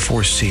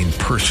never-before-seen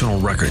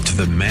personal records of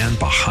the man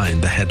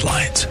behind the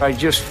headlines. I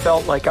just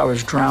felt like I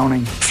was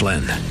drowning.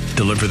 Flynn,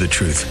 Deliver the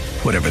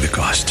Truth, Whatever the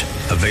Cost.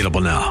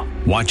 Available now.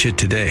 Watch it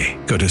today.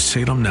 Go to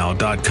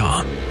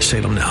salemnow.com.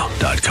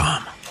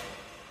 salemnow.com.